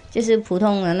哈，就是普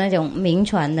通的那种民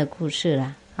传的故事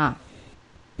啦啊。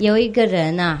有一个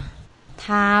人啊，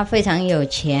他非常有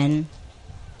钱。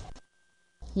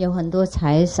有很多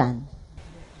财产，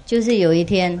就是有一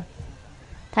天，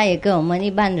他也跟我们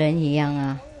一般人一样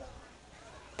啊，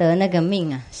得那个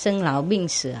命啊，生老病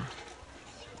死啊，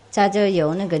他就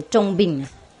有那个重病啊，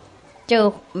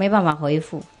就没办法恢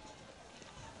复。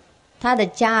他的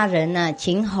家人啊，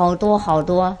请好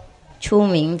多出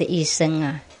名的医生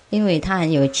啊，因为他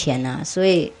很有钱啊，所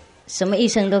以什么医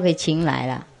生都可以请来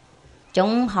了，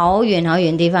从好远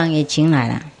地方也请来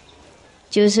了，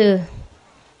就是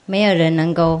没有人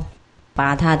能够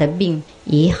把他的病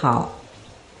医好。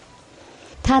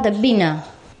他的病啊，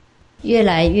越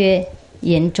来越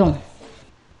严重，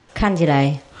看起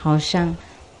来好像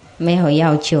没有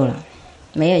药救了，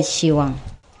没有希望。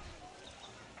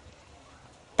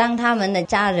当他们的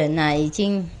家人啊已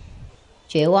经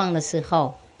绝望的时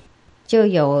候，就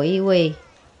有一位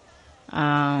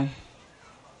那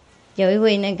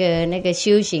个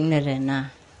修行的人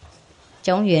啊，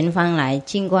从远方来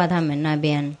经过他们那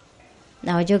边，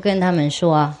然后就跟他们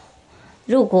说，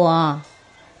如果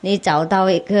你找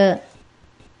到一个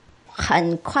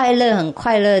很快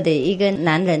乐的一个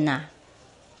男人啊，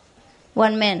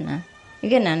 one man 啊，一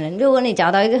个男人，如果你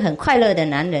找到一个很快乐的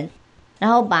男人，然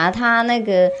后把他那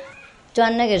个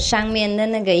穿那个上面的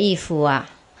那个衣服啊，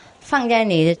放在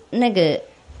你的那个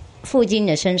父亲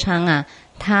的身上啊，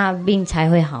他病才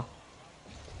会好。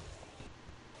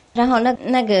然后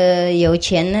那个有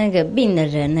钱那个病的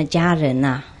人的家人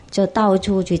啊，就到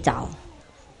处去找，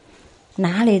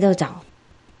哪里都找，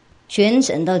全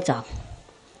省都找，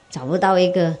找不到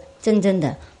一个真正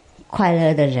的快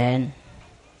乐的人。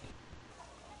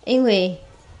因为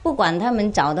不管他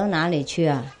们找到哪里去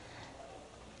啊，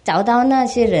找到那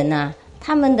些人啊，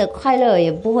他们的快乐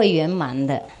也不会圆满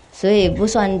的，所以不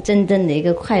算真正的一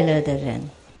个快乐的人。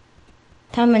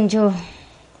他们就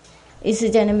一直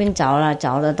在那边找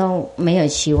了都没有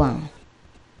希望。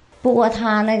不过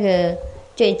他那个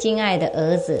最敬爱的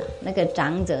儿子，那个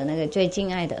长者，那个最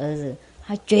敬爱的儿子，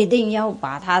他决定要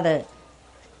把他的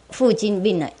父亲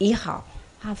病医好。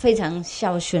他非常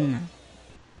孝顺啊，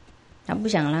他不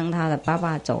想让他的爸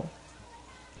爸走，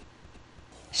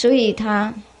所以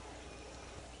他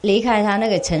离开他那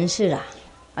个城市啦，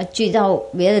去到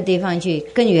别的地方去，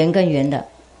更远的，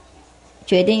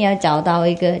决定要找到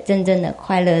一个真正的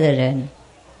快乐的人。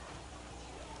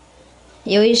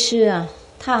有一次啊，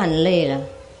他很累了，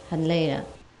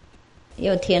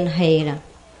又天黑了，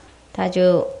他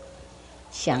就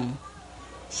想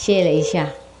歇了一下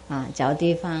啊，找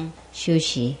地方休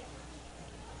息。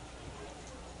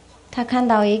他看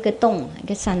到一个洞，一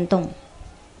个山洞，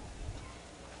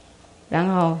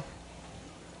然后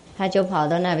他就跑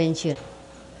到那边去了，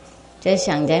就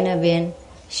想在那边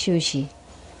休息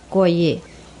过夜。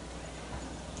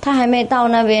他还没到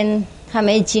那边，还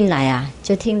没进来啊，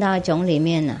就听到从里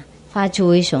面啊发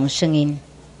出一种声音，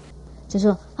就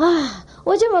说啊，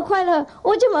我这么快乐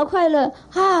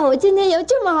啊！我今天有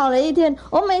这么好的一天，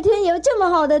我每天有这么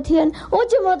好的天，我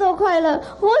这么多快乐，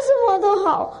我什么都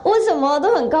好，我什么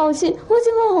都很高兴，我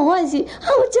什么很欢喜啊！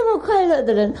我这么快乐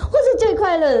的人，我是最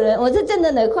快乐的人，我是真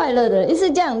正的快乐的人，一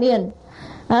直这样念。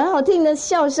然后听着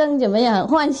笑声怎么样，很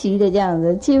欢喜的这样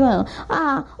子气氛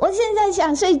啊！我现在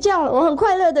想睡觉了，我很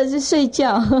快乐的去睡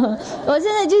觉，我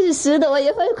现在就是死的，我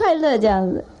也会快乐这样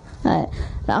子。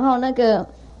然后那个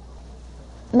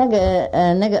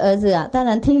儿子啊，当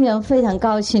然听着非常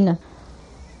高兴了，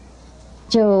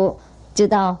就知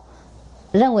道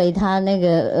认为他那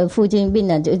个父亲病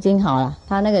了就已经好了，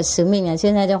他那个使命啊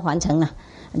现在就完成了，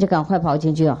就赶快跑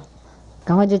进去哦，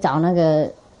赶快去找那个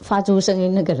发出声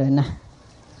音那个人了，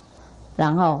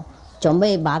然后准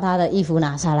备把他的衣服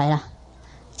拿下来了，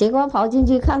结果跑进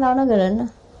去看到那个人呢，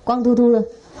光秃秃的。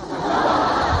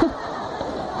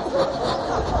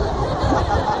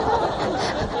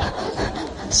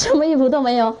什么衣服都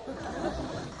没有，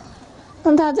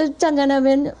那他就站在那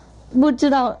边，不知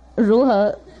道如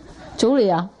何处理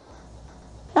啊。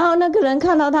然后那个人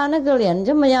看到他那个脸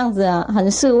这么样子啊，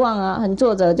很失望啊，很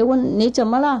挫折，就问你怎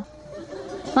么了？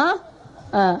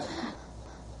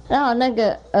然后那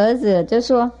个儿子就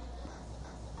说，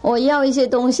我要一些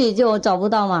东西就找不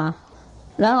到嘛，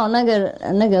然后那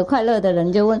个快乐的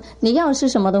人就问你要的是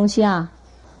什么东西啊？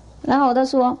然后他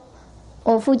说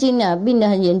我父亲呢病得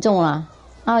很严重了。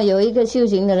然后有一个修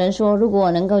行的人说，如果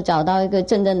我能够找到一个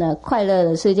真正的快乐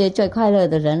的世界最快乐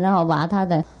的人，然后把他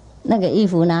的那个衣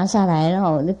服拿下来，然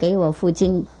后给我父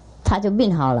亲，他就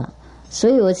病好了。所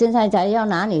以我现在才要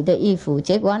拿你的衣服，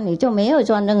结果你就没有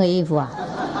穿那个衣服啊，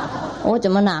我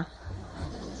怎么拿？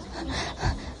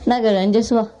那个人就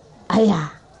说哎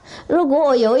呀，如果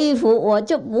我有衣服我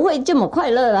就不会这么快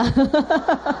乐了。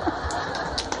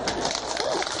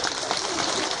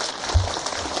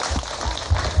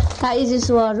他意思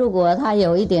说，如果他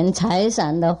有一点财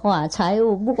产的话，财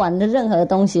物不管的任何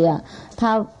东西啊，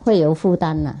他会有负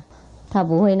担呐，他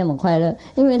不会那么快乐，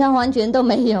因为他完全都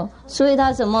没有，所以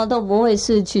他什么都不会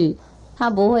失去，他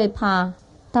不会怕，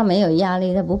他没有压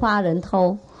力，他不怕人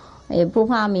偷，也不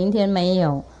怕明天没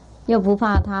有，又不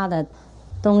怕他的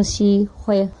东西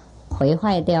会毁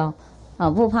坏掉，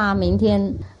不怕明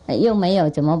天又没有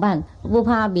怎么办，不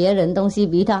怕别人东西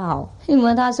比他好，因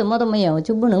为他什么都没有，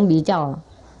就不能比较了。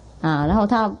然后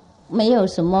他没有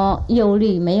什么忧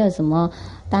虑，没有什么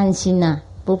担心呐，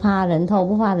不怕人偷，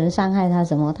不怕人伤害他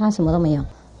什么，他什么都没有，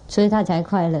所以他才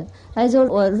快乐。他说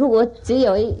我如果只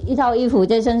有一套衣服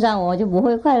在身上，我就不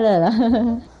会快乐了。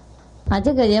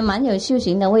这个也蛮有修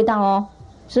行的味道哦，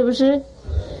是不是？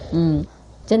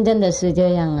真正的是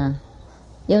这样啊。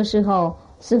有时候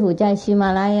师父在喜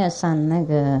马拉雅山那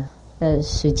个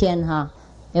时间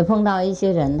也碰到一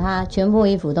些人，他全部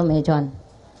衣服都没穿。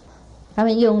他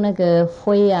们用那个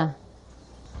灰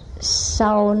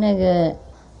烧那个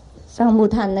木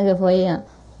炭那个灰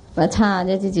把它擦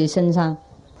在自己身上。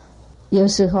有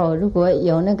时候如果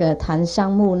有那个檀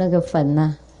香木那个粉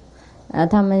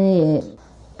他们也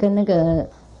跟那个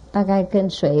大概跟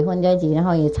水混在一起，然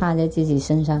后也擦在自己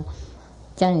身上，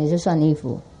这样也是算衣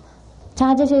服。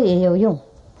擦这些也有用，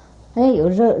有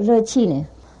热气呢。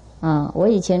我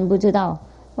以前不知道，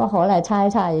我后来擦一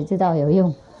擦也知道有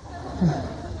用。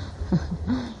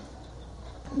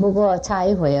不过擦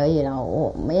一会而已了，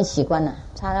我没习惯了，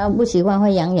擦了不习惯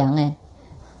会痒痒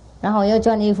然后要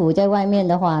穿衣服在外面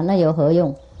的话，那有何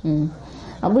用？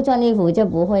不穿衣服就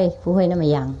不会那么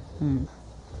痒。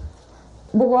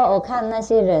不过我看那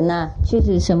些人其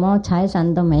实什么财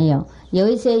产都没有，有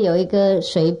一些有一个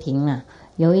水瓶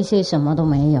有一些什么都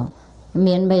没有，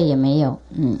棉被也没有。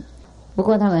不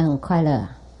过他们很快乐。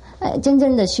真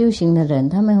正的修行的人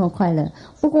他们很快乐。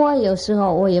不过有时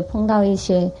候我也碰到一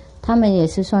些，他们也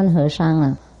是算和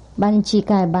尚半乞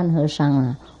丐半和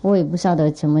尚我也不晓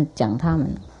得怎么讲他们。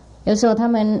有时候他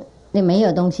们也没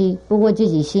有东西，不过自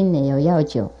己心里有要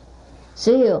求，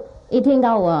所以一听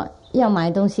到我要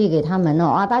买东西给他们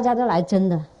大家都来真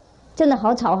的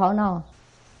好吵好闹。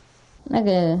那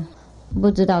个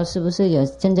不知道是不是有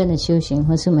真正的修行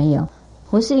或是没有，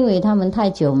不是因为他们太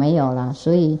久没有了，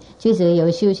所以即使有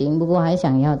修行，不过还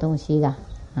想要东西的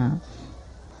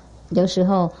有时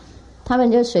候他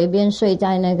们就随便睡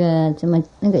在那个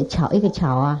一个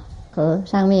桥河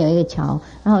上面有一个桥，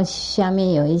然后下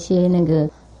面有一些那个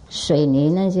水泥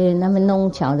那些他们弄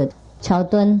桥的桥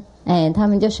墩，他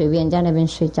们就随便在那边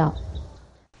睡觉，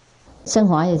生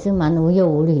活也是蛮无忧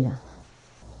无虑的。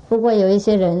不过有一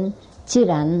些人既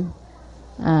然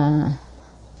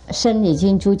身已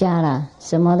经出家了，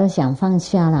什么都想放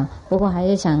下了，不过还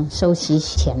是想收集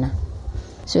钱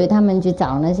所以他们去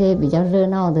找那些比较热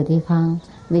闹的地方，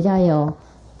比较有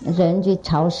人去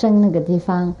朝圣那个地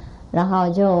方，然后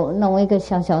就弄一个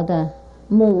小小的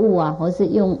木屋或是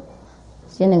用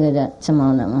那个的什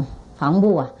么房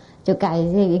屋就盖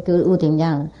一个屋顶这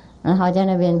样，然后在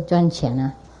那边赚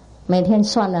钱每天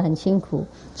算得很辛苦，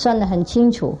算得很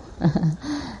清楚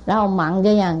然后忙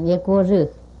这样也过日。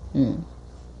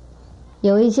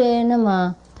有一些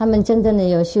他们真正的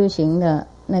有修行的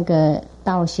那个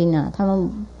道心他们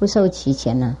不收起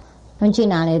钱他们去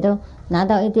哪里都拿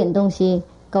到一点东西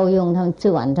够用，他们吃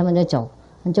完他们就走，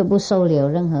就不收留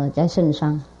任何在身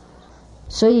上。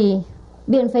所以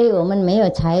并非我们没有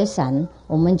财产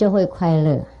我们就会快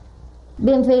乐，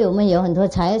并非我们有很多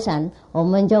财产我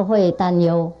们就会担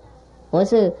忧，或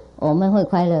是我们会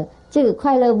快乐。这个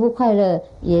快乐不快乐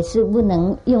也是不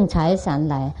能用财产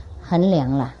来衡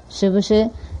量了，是不是？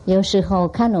有时候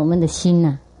看我们的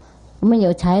心我们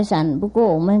有财产，不过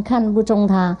我们看不中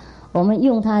它，我们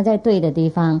用它在对的地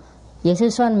方，也是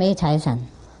算没财产，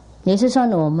也是算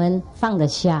我们放得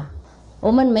下。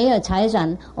我们没有财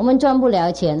产，我们赚不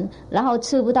了钱，然后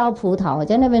吃不到葡萄，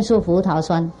在那边说葡萄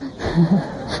酸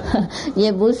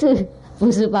也不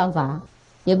是办法，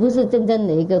也不是真正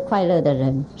的一个快乐的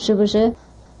人，是不是？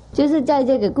就是在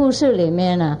这个故事里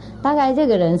面大概这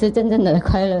个人是真正的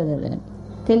快乐的人，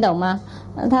听懂吗？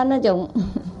他那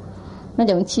那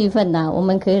种气氛呐，我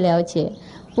们可以了解。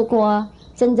不过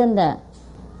真正的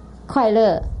快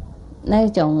乐那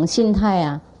种心态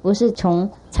啊，不是从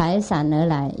财产而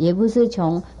来，也不是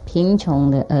从贫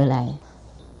穷的而来。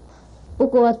不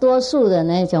过多数的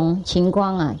那种情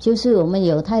况啊，就是我们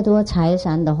有太多财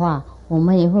产的话，我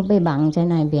们也会被绑在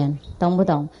那边，懂不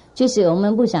懂？即使我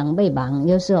们不想被绑，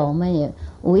有时候我们也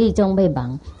无意中被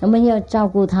绑。我们要照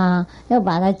顾他，要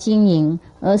把他经营，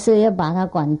而是要把他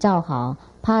管教好，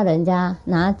怕人家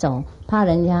拿走，怕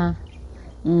人家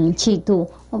嫉妒，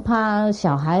我怕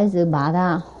小孩子把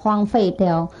他荒废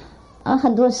掉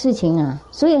很多事情啊，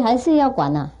所以还是要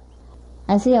管啊，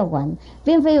还是要管，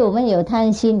并非我们有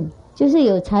贪心，就是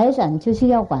有财产就是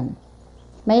要管，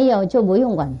没有就不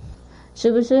用管，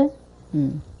是不是？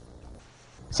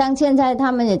像现在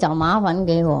他们也找麻烦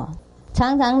给我，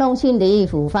常常弄新的衣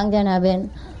服放在那边，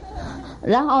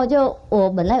然后就我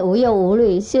本来无忧无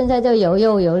虑，现在就有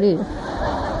忧有虑。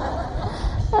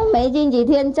没近几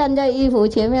天站在衣服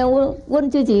前面问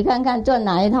自己看看赚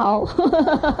哪一套，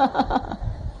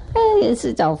也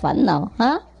是找烦恼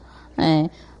啊。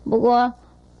不过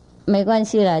没关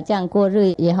系了，这样过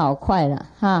日也好快了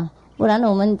哈。不然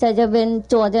我们在这边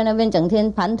坐在那边整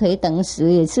天盘腿等死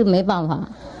也是没办法，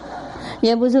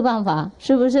也不是办法，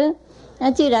是不是？那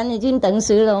既然已经等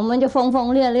死了，我们就轰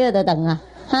轰烈烈的等啊，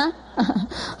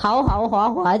豪豪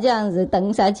华华这样子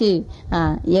等下去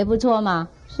啊，也不错嘛，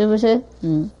是不是？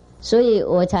所以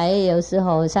我才有时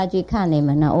候下去看你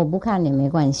们呢，我不看也没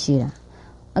关系了，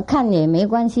看也没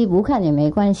关系，不看也没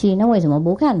关系，那为什么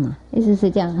不看嘛？意思是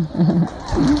这样。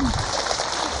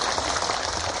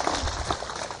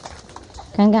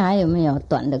看看还有没有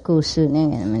短的故事念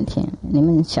给你们听，你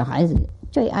们小孩子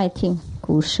最爱听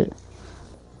故事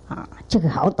啊，这个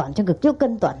好短，这个就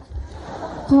更短，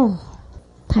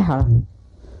太好了。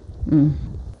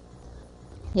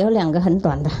有2个很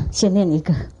短的，先念一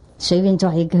个，随便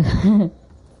抓一个。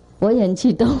我也很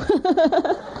激动，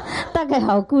大概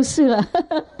好故事了。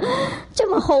这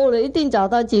么厚了，一定找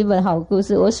到几本好故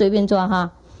事，我随便抓哈。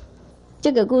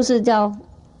这个故事叫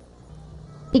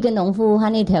一个农夫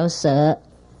和一条蛇，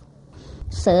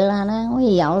蛇呢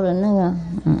会咬人那个。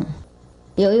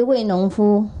有一位农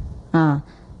夫啊，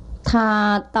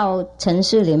他到城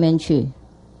市里面去，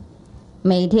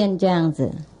每天这样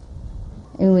子，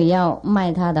因为要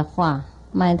卖他的画，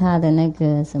卖他的那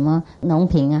个什么农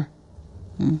品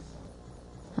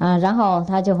啊，然后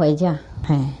他就回家。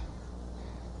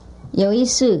有一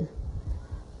次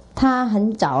他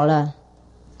很早了，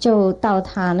就到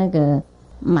他那个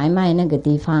买卖那个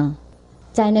地方，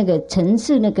在那个城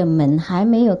市那个门还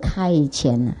没有开以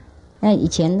前呢。那以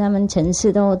前他们城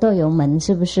市都有门，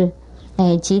是不是？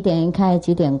几点开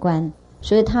几点关，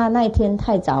所以他那天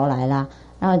太早来了，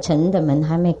然后城的门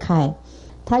还没开，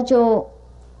他就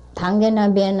躺在那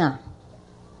边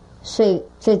睡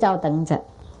觉等着。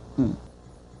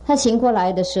他醒过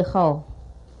来的时候，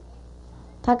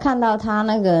他看到他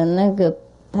那个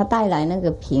他带来那个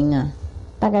瓶啊，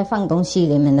大概放东西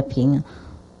里面的瓶啊，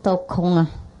都空了。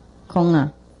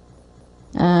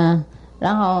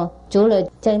然后除了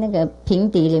在那个瓶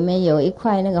底里面有一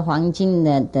块那个黄金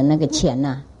的那个钱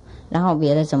然后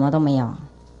别的什么都没有。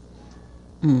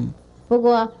不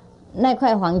过那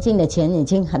块黄金的钱已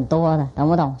经很多了，懂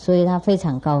不懂？所以他非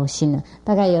常高兴了。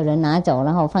大概有人拿走，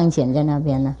然后放钱在那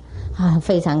边了，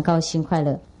非常高兴快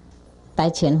乐，带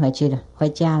钱回去了，回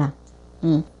家了。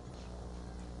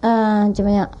怎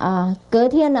么样啊？隔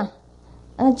天呢，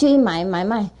去买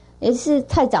卖，也是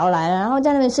太早来了，然后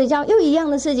在那边睡觉，又一样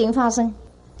的事情发生，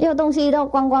又东西都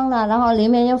光光了，然后里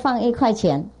面又放1块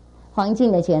钱，黄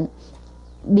金的钱，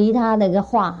比他那个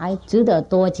画还值得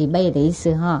多几倍的意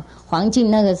思哈。黄金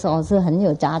那个时候是很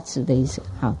有价值的意思。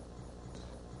好，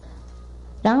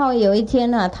然后有一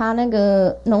天他那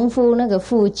个农夫那个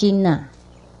父亲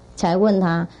才问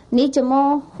他，你怎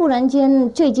么忽然间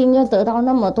最近又得到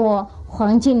那么多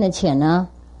黄金的钱呢？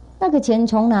那个钱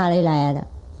从哪里来的？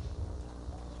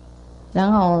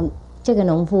然后这个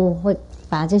农夫会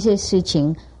把这些事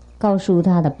情告诉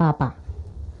他的爸爸。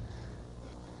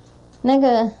那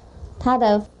个他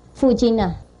的父亲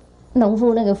农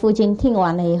夫那个父亲听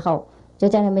完了以后，就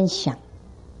在那边想，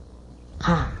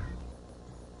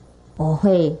我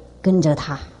会跟着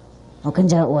他，我跟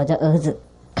着我的儿子，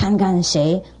看看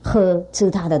谁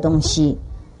吃他的东西，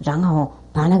然后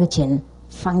把那个钱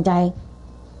放在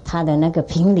他的那个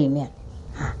瓶里面。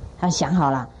他想好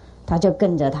了，他就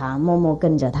跟着他，默默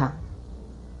跟着他。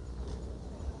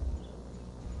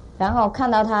然后看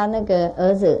到他那个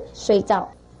儿子睡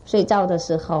觉的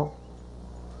时候，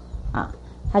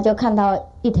他就看到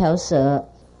一条蛇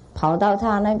跑到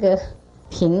他那个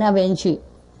瓶那边去，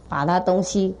把他东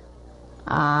西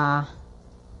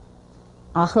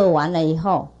喝完了以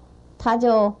后，他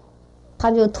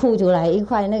就吐出来一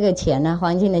块那个钱啊，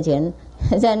黄金的钱，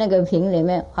在那个瓶里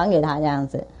面还给他这样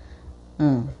子，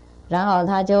然后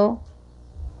他就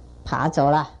爬走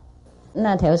了，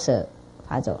那条蛇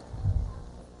爬走，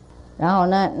然后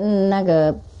那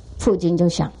个父亲就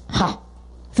想，好，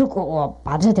如果我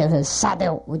把这条蛇杀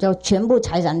掉，我就全部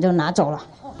财产就拿走了，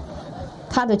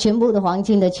他的全部的黄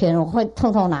金的钱我会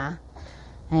统统拿，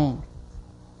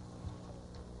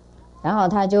然后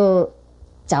他就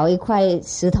找一块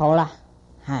石头了，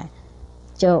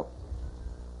就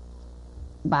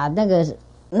把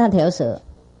那条蛇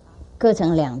割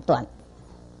成2段。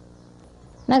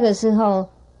那个时候，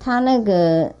他那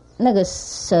个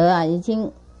蛇啊，已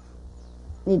经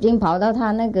跑到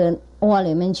他那个窝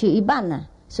里面去一半了，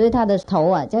所以他的头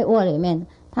啊在窝里面，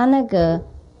他那个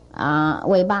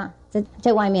尾巴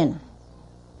在外面。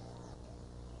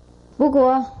不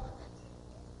过，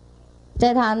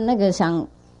在他那个想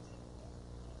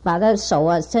把他手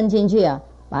啊伸进去啊，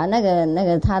把那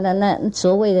个他的那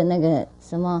所谓的那个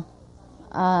什么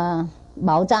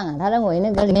宝藏啊，他认为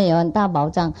那个里面有很大宝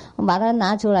藏，我把它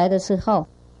拿出来的时候，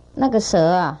那个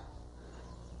蛇啊，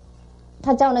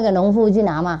他叫那个农夫去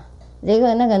拿嘛，结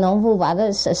果那个农夫把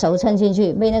他手伸进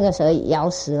去，被那个蛇咬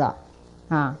死了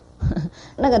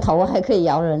那个头还可以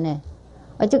咬人呢。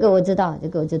这个我知道，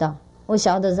我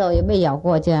小的时候也被咬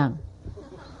过这样。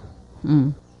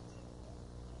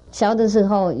小的时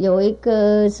候有一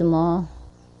个什么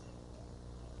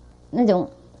那种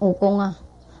武功啊，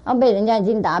被人家已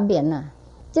经打扁了，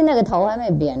就那个头还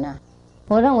没扁呢。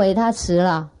我认为他死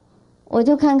了，我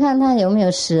就看看他有没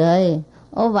有死而已。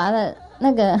我把他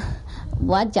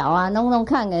把脚啊弄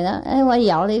看给他，我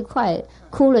咬了一块，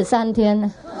哭了3天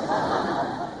了。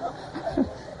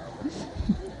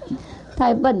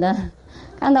太笨了，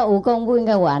看到武功不应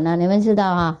该玩了，你们知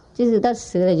道啊？就是他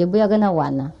死了就不要跟他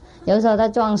玩了。有时候他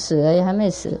撞死了也还没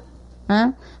死，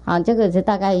这个就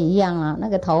大概一样啊。那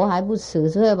个头还不死，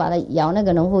所以把他咬那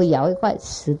个农夫咬一块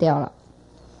死掉了。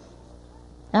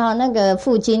然后那个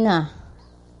父亲啊，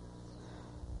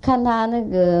看他那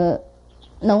个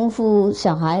农夫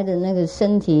小孩的那个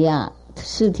尸体啊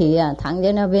躺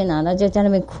在那边啊，他就在那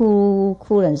边哭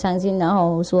得很伤心，然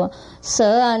后说：“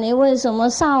蛇啊，你为什么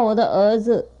杀我的儿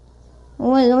子？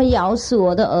为什么咬死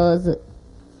我的儿子？”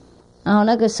然后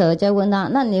那个蛇就问他：“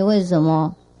那你为什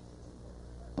么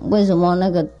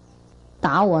那个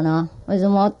打我呢？为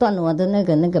什么断我的那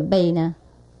个背呢？”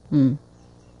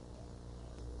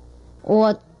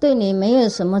我对你没有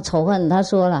什么仇恨，他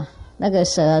说了。那个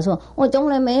蛇说：“我从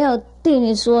来没有对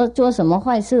你做什么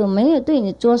坏事，我没有对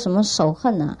你做什么仇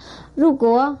恨啊。如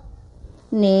果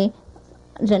你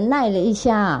忍耐了一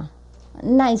下，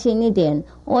耐心一点，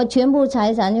我全部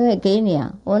财产就会给你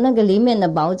啊。我那个里面的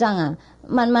宝藏啊，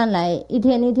慢慢来，一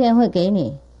天一天会给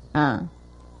你啊。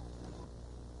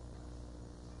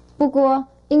不过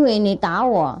因为你打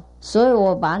我，所以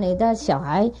我把你的小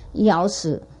孩咬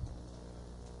死。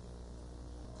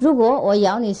如果我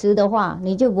咬你死的话，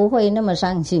你就不会那么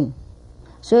伤心，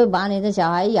所以把你的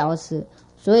小孩咬死，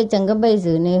所以整个辈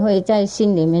子你会在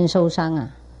心里面受伤啊，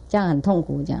这样很痛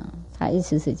苦。这样，他意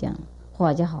思是这样。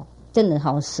哇，就好，真的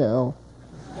好蛇哦，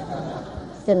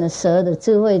真的蛇的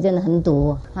智慧真的很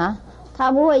毒啊！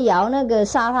他不会咬那个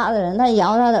杀他的人，他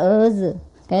咬他的儿子，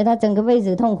给他整个辈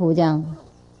子痛苦这样。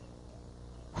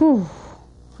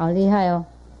好厉害哦！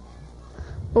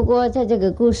不过在这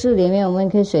个故事里面，我们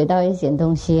可以学到一些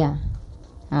东西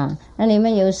那你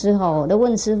们有时候都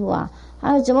问师父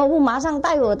怎么不马上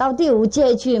带我到第5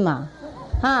界去嘛？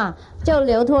就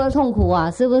流脱痛苦啊，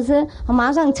是不是？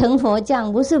马上成佛这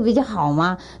样不是比较好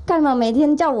吗？干嘛每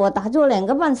天叫我打坐2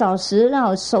个半小时，然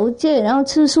后守戒，然后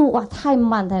吃素？哇，太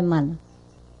慢了，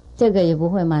这个也不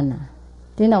会慢了，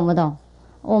听懂不懂？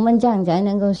我们这样才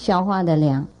能够消化得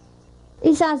良，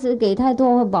一下子给太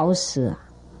多会饱死啊，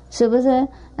是不是？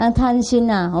贪心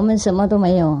我们什么都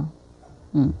没有。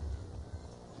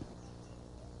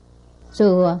所以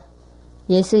我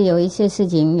也是有一些事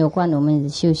情有关我们的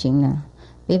修行的，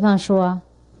比方说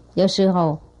有时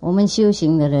候我们修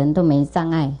行的人都没障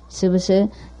碍，是不是？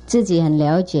自己很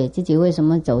了解自己为什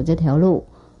么走这条路，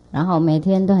然后每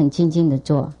天都很静静的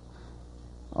做，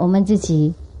我们自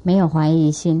己没有怀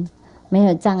疑心，没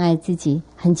有障碍，自己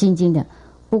很静静的。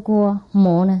不过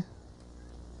魔呢，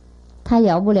他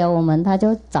咬不了我们，他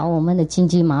就找我们的经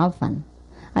济麻烦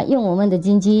用我们的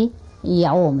经济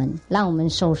咬我们，让我们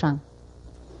受伤，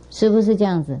是不是这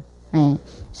样子？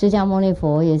释迦牟尼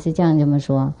佛也是这样这么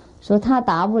说他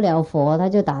打不了佛，他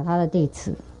就打他的弟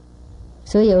子。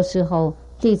所以有时候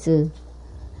弟子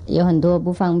有很多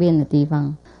不方便的地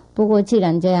方，不过既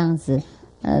然这样子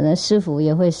师父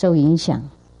也会受影响，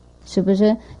是不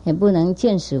是？也不能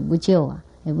见死不救啊，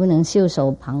也不能袖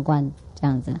手旁观这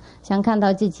样子。像看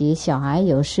到自己小孩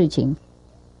有事情，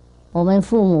我们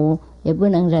父母也不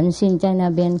能任性在那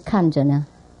边看着呢，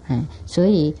所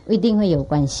以一定会有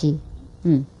关系。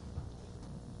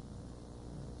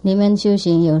你们修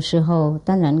行有时候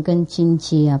当然跟亲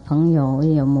戚啊、朋友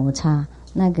有摩擦，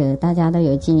那个大家都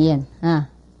有经验啊。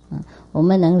我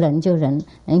们能忍就忍，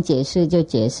能解释就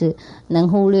解释，能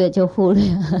忽略就忽略，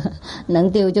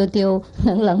能丢就丢，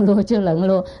能冷落就冷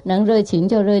落，能热情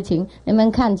就热情。你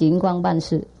们看情况办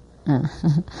事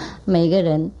每个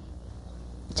人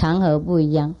场合不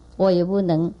一样，我也不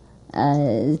能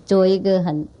做一个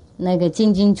很那个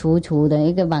清清楚楚的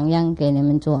一个榜样给你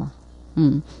们做。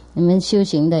你们修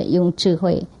行的用智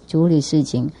慧处理事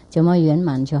情，怎么圆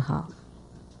满就好。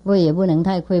我也不能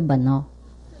太亏本哦。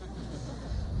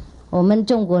我们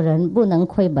中国人不能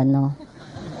亏本哦。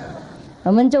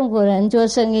我们中国人做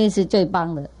生意是最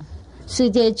棒的，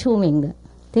世界出名的，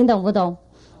听懂不懂？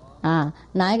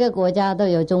哪一个国家都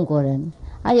有中国人，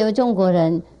有中国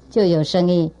人就有生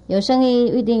意，有生意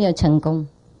一定有成功。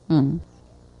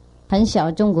很少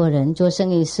中国人做生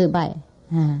意失败。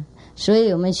所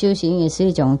以我们修行也是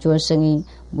一种做生意，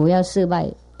不要失败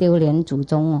丢脸祖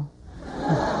宗哦。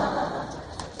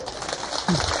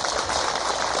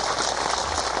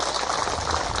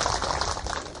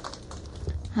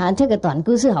这个短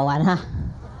故事好玩哈。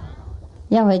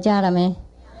要回家了没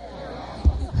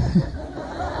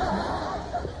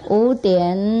？5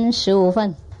点15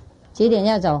分，几点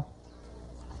要走？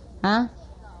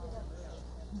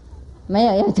没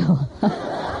有要走。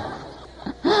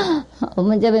我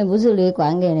们这边不是旅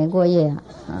馆给你过夜啊。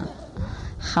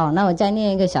好，那我再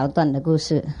念一个小段的故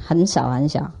事，很小很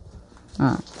小。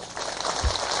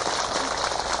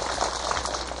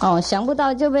想不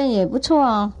到这边也不错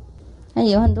哦。那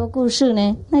有很多故事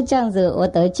呢，那这样子我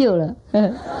得救了。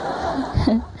因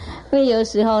为有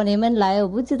时候你们来，我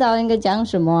不知道应该讲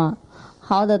什么，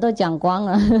好的都讲光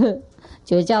了，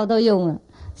绝招都用了，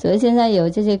所以现在有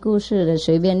这些故事的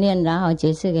随便念，然后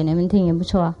解释给你们听也不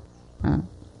错啊。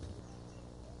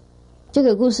这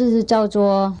个故事是叫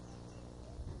做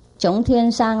从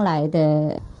天上来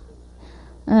的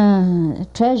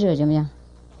treasure 怎么样？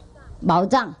宝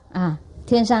藏啊，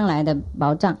天上来的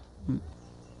宝藏。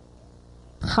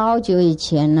好久以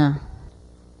前呢，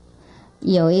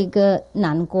有一个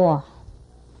南国，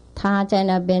他在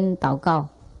那边祷告。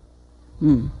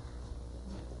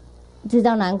知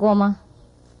道南国吗？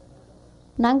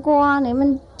南国啊，你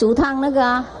们煮汤那个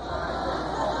啊，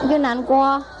一个南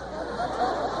国。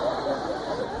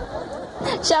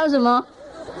笑什么？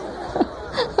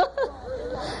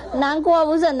难过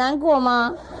不是很难过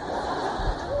吗？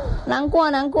难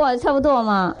过差不多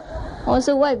嘛。我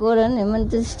是外国人，你们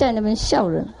在那边笑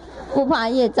人，不怕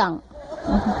业障。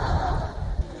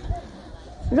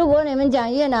如果你们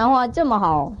讲越南话这么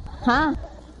好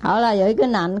好了，有一个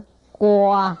南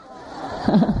瓜，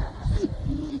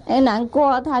南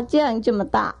瓜它这样这么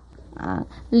大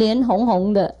脸红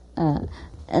红的，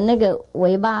那个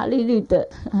尾巴绿绿的，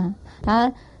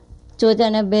他坐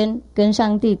在那边跟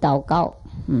上帝祷告。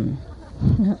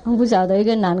不晓得一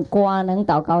个南瓜能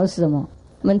祷告什么？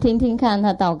我们听听看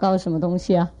他祷告什么东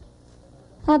西啊？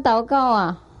他祷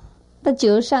告他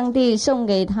求上帝送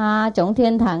给他从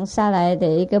天堂下来的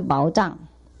一个宝藏。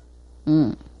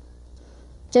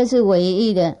这是唯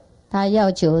一的他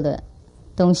要求的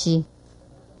东西。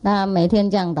他每天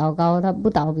这样祷告，他不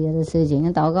祷别的事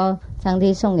情，祷告上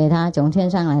帝送给他从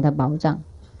天上来的宝藏。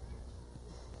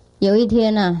有一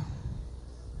天呢，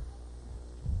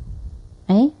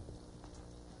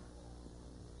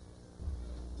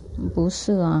不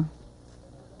是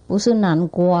不是南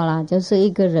瓜啦，就是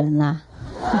一个人啦。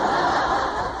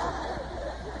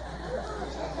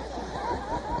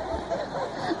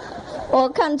我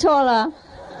看错了，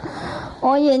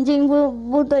我眼睛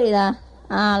不对了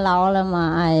老了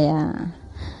嘛，哎呀，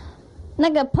那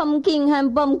个 pumpkin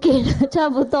和 pumpkin 差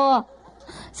不多，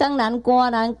像南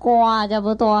瓜差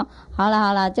不多。好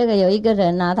了，这个有一个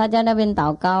人他在那边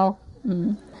祷告，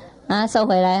收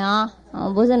回来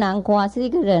不是南瓜，是一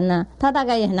个人他大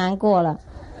概也难过了，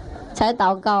才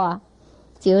祷告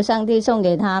求上帝送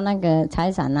给他那个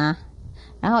财产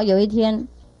然后有一天，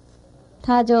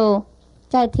他就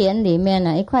在田里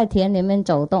面一块田里面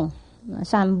走动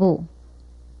散步，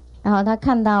然后他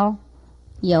看到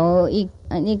有一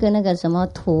个那个什么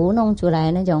土弄出来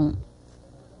那种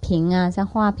瓶像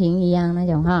花瓶一样那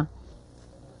种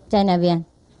在那边，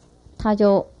他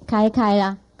就开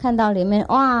了，看到里面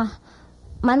哇，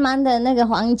满满的那个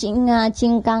黄金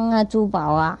金刚珠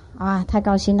宝太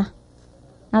高兴了。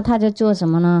那他就做什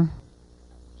么呢？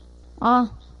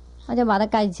他就把它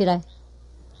盖起来，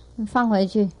放回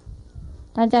去。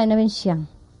他在那边想，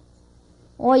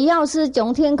我要是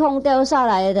从天空掉下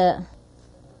来的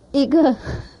一个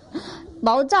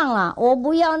宝藏啊，我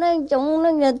不要那种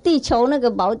那个地球那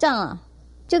个宝藏啊，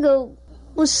这个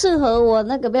不适合我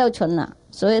那个标准啊，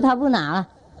所以他不拿了。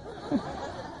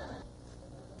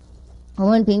我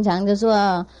们平常就说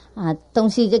啊，东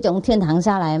西就从天堂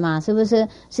下来嘛，是不是？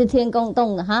是天公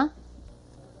动的哈，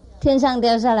天上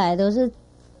掉下来都是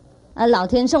老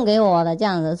天送给我的这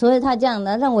样子，所以他这样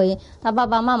的认为，他爸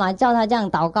爸妈妈叫他这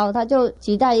样祷告，他就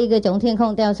期待一个从天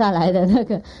空掉下来的那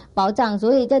个宝藏，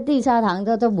所以在地下堂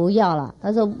他都不要了，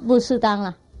他说不适当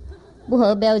了，不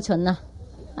合标准了，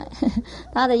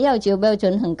他的要求标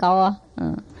准很高啊，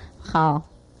好，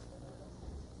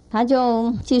他就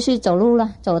继续走路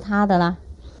了，走他的啦，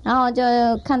然后就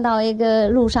看到一个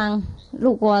路上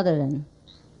路过的人，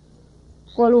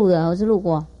过路的还是路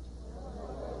过？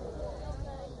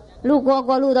路过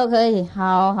过路都可以，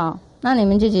好好，那你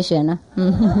们自己选了。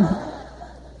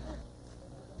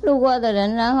路过的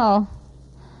人，然后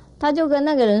他就跟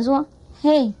那个人说：“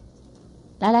嘿，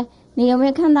来，你有没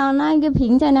有看到那一个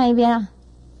瓶在那一边啊？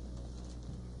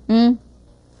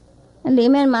里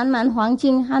面满满黄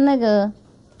金和那个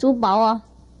珠宝啊，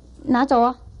拿走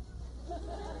啊。”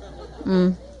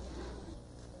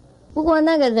不过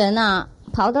那个人啊，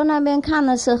跑到那边看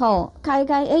的时候，开，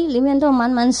里面都满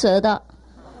满蛇的。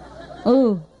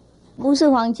不是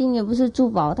黄金，也不是珠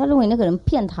宝，他认为那个人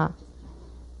骗他，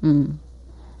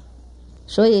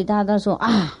所以他说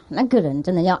啊，那个人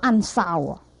真的要暗杀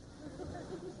我，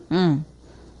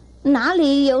哪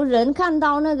里有人看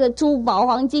到那个珠宝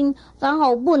黄金，然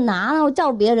后不拿，然后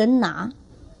叫别人拿，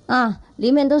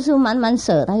里面都是满满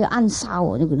蛇，他要暗杀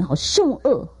我，那个人好凶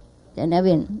恶，在那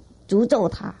边诅咒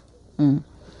他，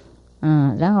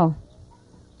然后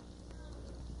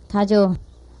他就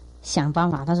想办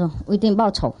法，他说我一定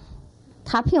报仇，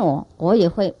他骗我，我也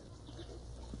会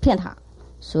骗他，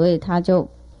所以他就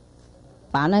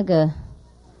把那个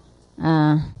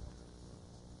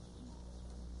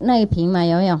那一瓶嘛，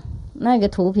有没有那个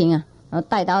图瓶啊，然后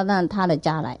带到他的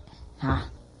家来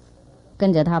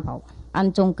跟着他跑，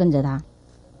暗中跟着他，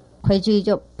回去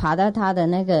就爬到他的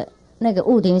那个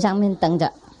屋顶上面等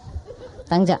着，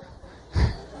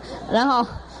然后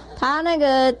他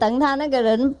等他那个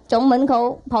人从门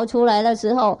口跑出来的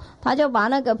时候，他就把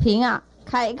那个瓶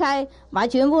开，把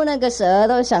全部那个蛇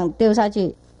都想丢下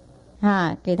去，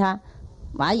给他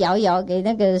把它摇，给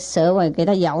那个蛇尾给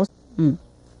他摇，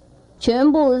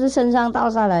全部是身上倒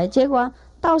下来，结果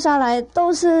倒下来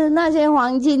都是那些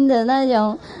黄金的那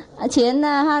种钱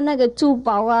啊，和那个珠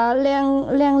宝啊，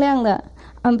亮的，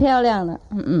很漂亮的，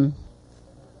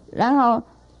然后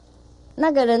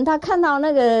那个人他看到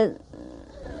那个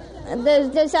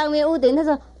在上面屋顶，他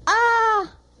说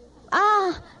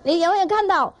你有没有看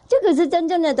到这个是真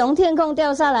正的从天空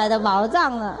掉下来的宝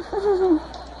藏了？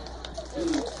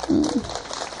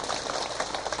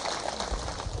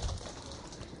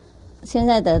现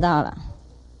在得到了，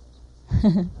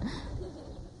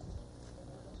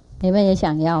你们也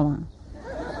想要吗？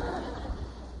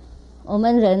我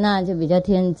们人就比较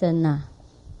天真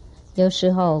有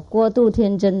时候过度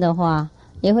天真的话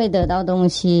也会得到东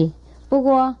西，不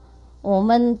过我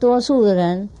们多数的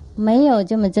人没有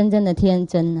这么真正的天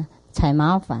真才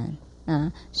麻烦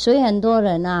所以很多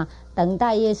人等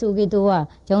待耶稣基督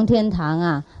从天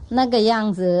堂那个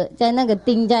样子，在那个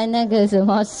钉在那个什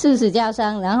么十字架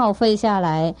上，然后飞下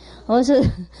来，或是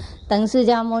等释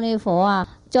迦牟尼佛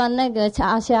钻那个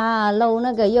茶虾漏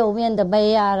那个釉面的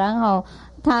杯然后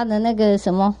他的那个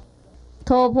什么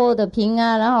托钵的瓶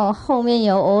然后后面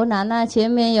有欧南前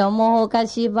面有摩诃迦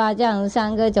西巴，这样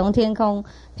3个从天空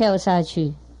飘下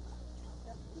去。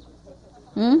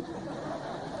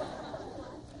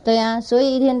对所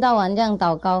以一天到晚这样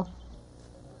祷告，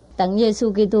等耶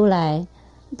稣基督来，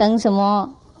等什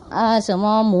么什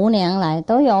么母娘来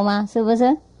都有吗？是不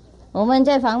是？我们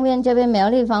在旁边这边苗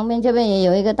栗旁边这边也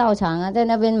有一个道场在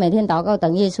那边每天祷告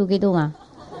等耶稣基督嘛。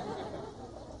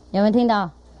有没有听到？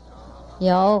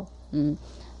有，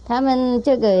他们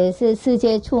这个也是世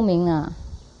界出名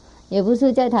也不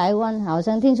是在台湾，好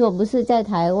像听说不是在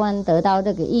台湾得到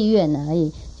这个意愿而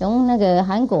已，从那个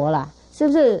韩国啦，是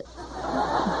不是？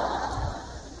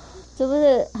是不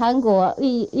是韩国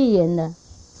预言的？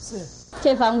是，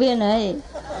这方便而已。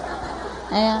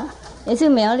也是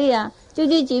苗栗就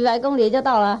去几百公里就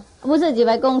到了，不是几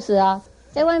百公尺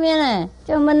在外面呢，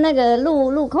就我们那个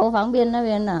路口旁边那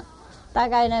边大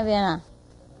概那边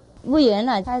不远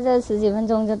开车10几分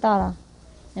钟就到了。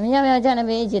你们要不要在那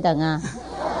边一起等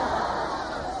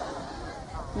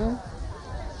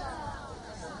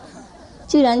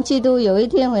既然基督有一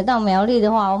天回到苗栗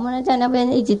的话，我们在那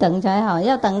边一起等才好，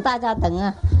要等大家等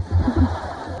啊。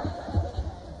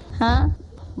啊，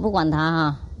不管他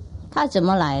哈，他怎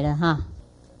么来的哈，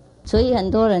所以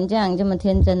很多人这么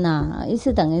天真啊，一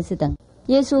直等一直等。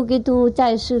耶稣基督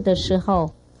在世的时候，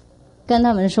跟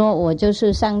他们说：“我就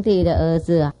是上帝的儿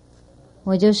子啊，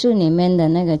我就是里面的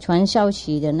那个传消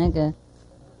息的那个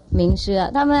名师啊。”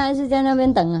他们还是在那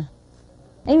边等啊，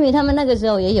因为他们那个时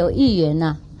候也有预言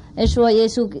呐。说耶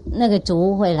稣那个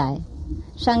主会来，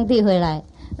上帝会来，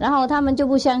然后他们就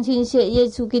不相信耶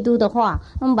稣基督的话，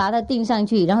他们把它钉上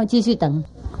去，然后继续等，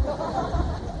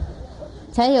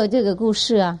才有这个故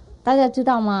事啊。大家知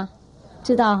道吗？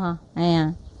知道哈。哎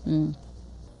呀，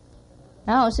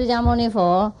然后释迦牟尼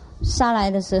佛下来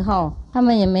的时候，他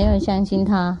们也没有相信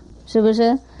他，是不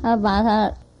是？他把他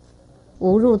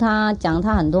侮辱他，讲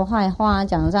他很多坏话，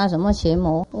讲他什么邪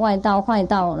魔外道坏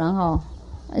道，然后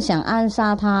想暗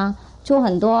杀他，做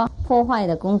很多破坏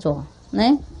的工作。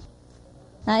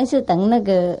还是等那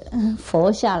个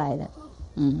佛下来的，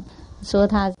说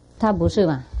他不是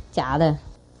嘛，假的。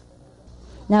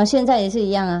然后现在也是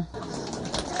一样啊，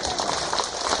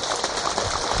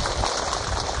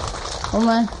我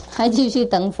们还继续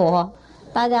等佛，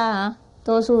大家啊，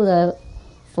多数的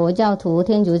佛教徒、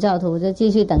天主教徒就继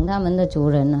续等他们的主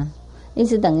人啊，一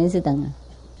直等一直等啊。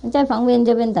在旁边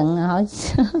这边等了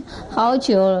好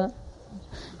久了。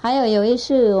还有一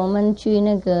次我们去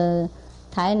那个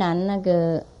台南那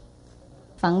个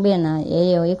方面呢，也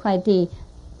有一块地，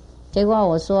结果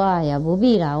我说哎呀不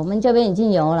必了，我们这边已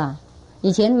经有了，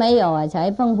以前没有啊，才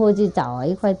碰过去找啊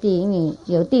一块地，因为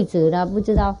有地址了，不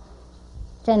知道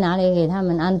在哪里给他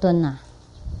们安顿啊。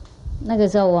那个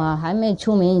时候我还没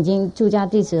出名，已经住家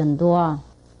地址很多啊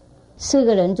，4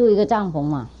个人住一个帐篷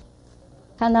嘛。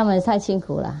看他们太辛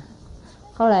苦了，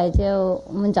后来就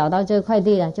我们找到这块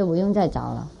地了，就不用再找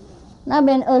了。那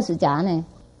边20甲呢，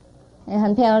也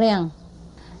很漂亮。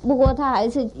不过他还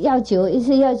是一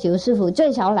直要求师父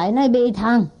最少来那边一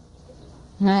趟，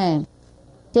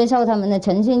接受他们的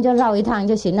诚信就绕一趟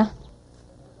就行了。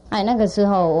那个时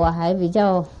候我还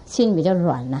心比较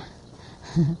软呐，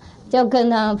就跟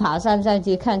他们爬山上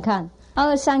去看看。然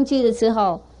后上去的时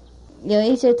候，有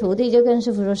一些徒弟就跟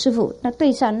师父说：“师父，那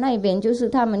对山那边就是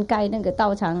他们盖那个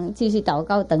道场，继续祷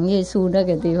告等耶稣那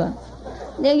个地方，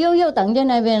又等在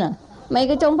那边了。每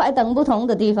个宗派等不同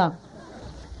的地方，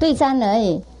对山而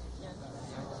已。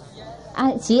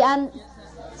吉安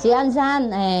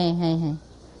山，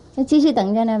就继续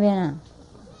等在那边啊。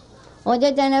我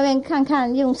就在那边看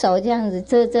看，用手这样子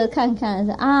遮看看，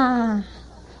说啊，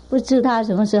不知他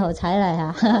什么时候才来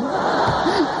啊。”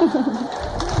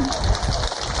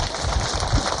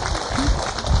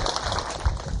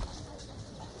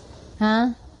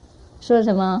说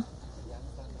什么？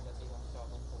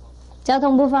交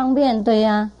通不方便，对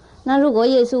呀。那如果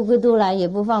耶稣基督来也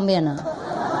不方便了。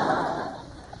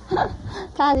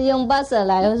他是用巴士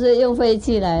来，或是用飞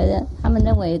机来的？他们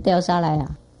认为掉下来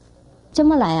啊？怎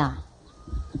么来啊？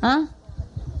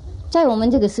在我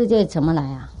们这个世界怎么来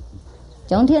啊？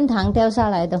从天堂掉下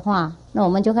来的话，那我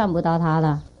们就看不到他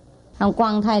了。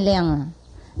光太亮了，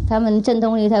他们振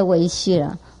动力太微细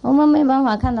了，我们没办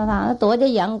法看到他。躲在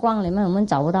阳光里面，我们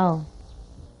找不到。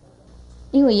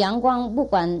因为阳光不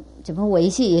管怎么维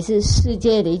系，也是世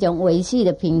界的一种维系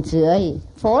的品质而已。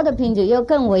佛的品质又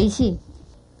更维系，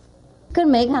更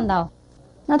没看到。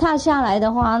那他下来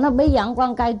的话，那被阳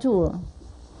光盖住了，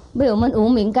被我们无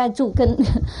明盖住，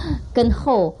更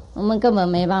厚，我们根本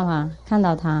没办法看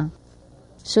到他。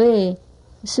所以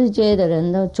世界的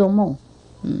人都做梦，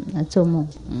做梦。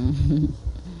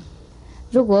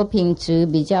如果品质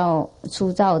比较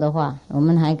粗糙的话，我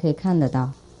们还可以看得到。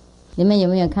你们有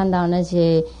没有看到那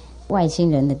些外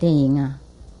星人的电影啊？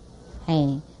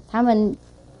他们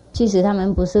其实他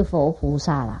们不是佛菩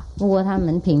萨啦，不过他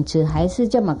们品质还是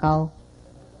这么高，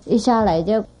一下来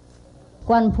就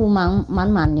光铺满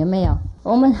满，有没有？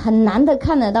我们很难的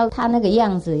看得到他那个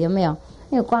样子，有没有？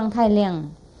因为光太亮了，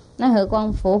那何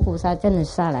况佛菩萨真的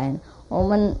下来，我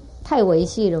们太维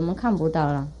系了，我们看不到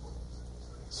了。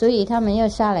所以他们要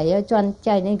下来，要钻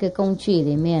在那个工具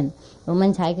里面，我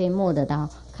们才可以摸得到、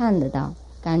看得到、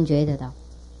感觉得到。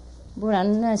不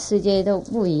然那世界都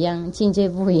不一样，境界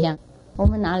不一样，我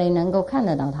们哪里能够看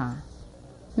得到他？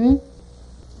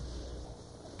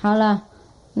好了，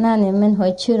那你们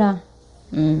回去了。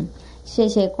谢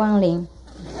谢光临。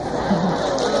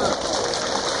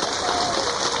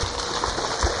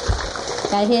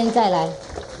改天再来。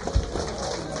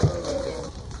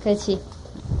客气，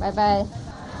拜拜。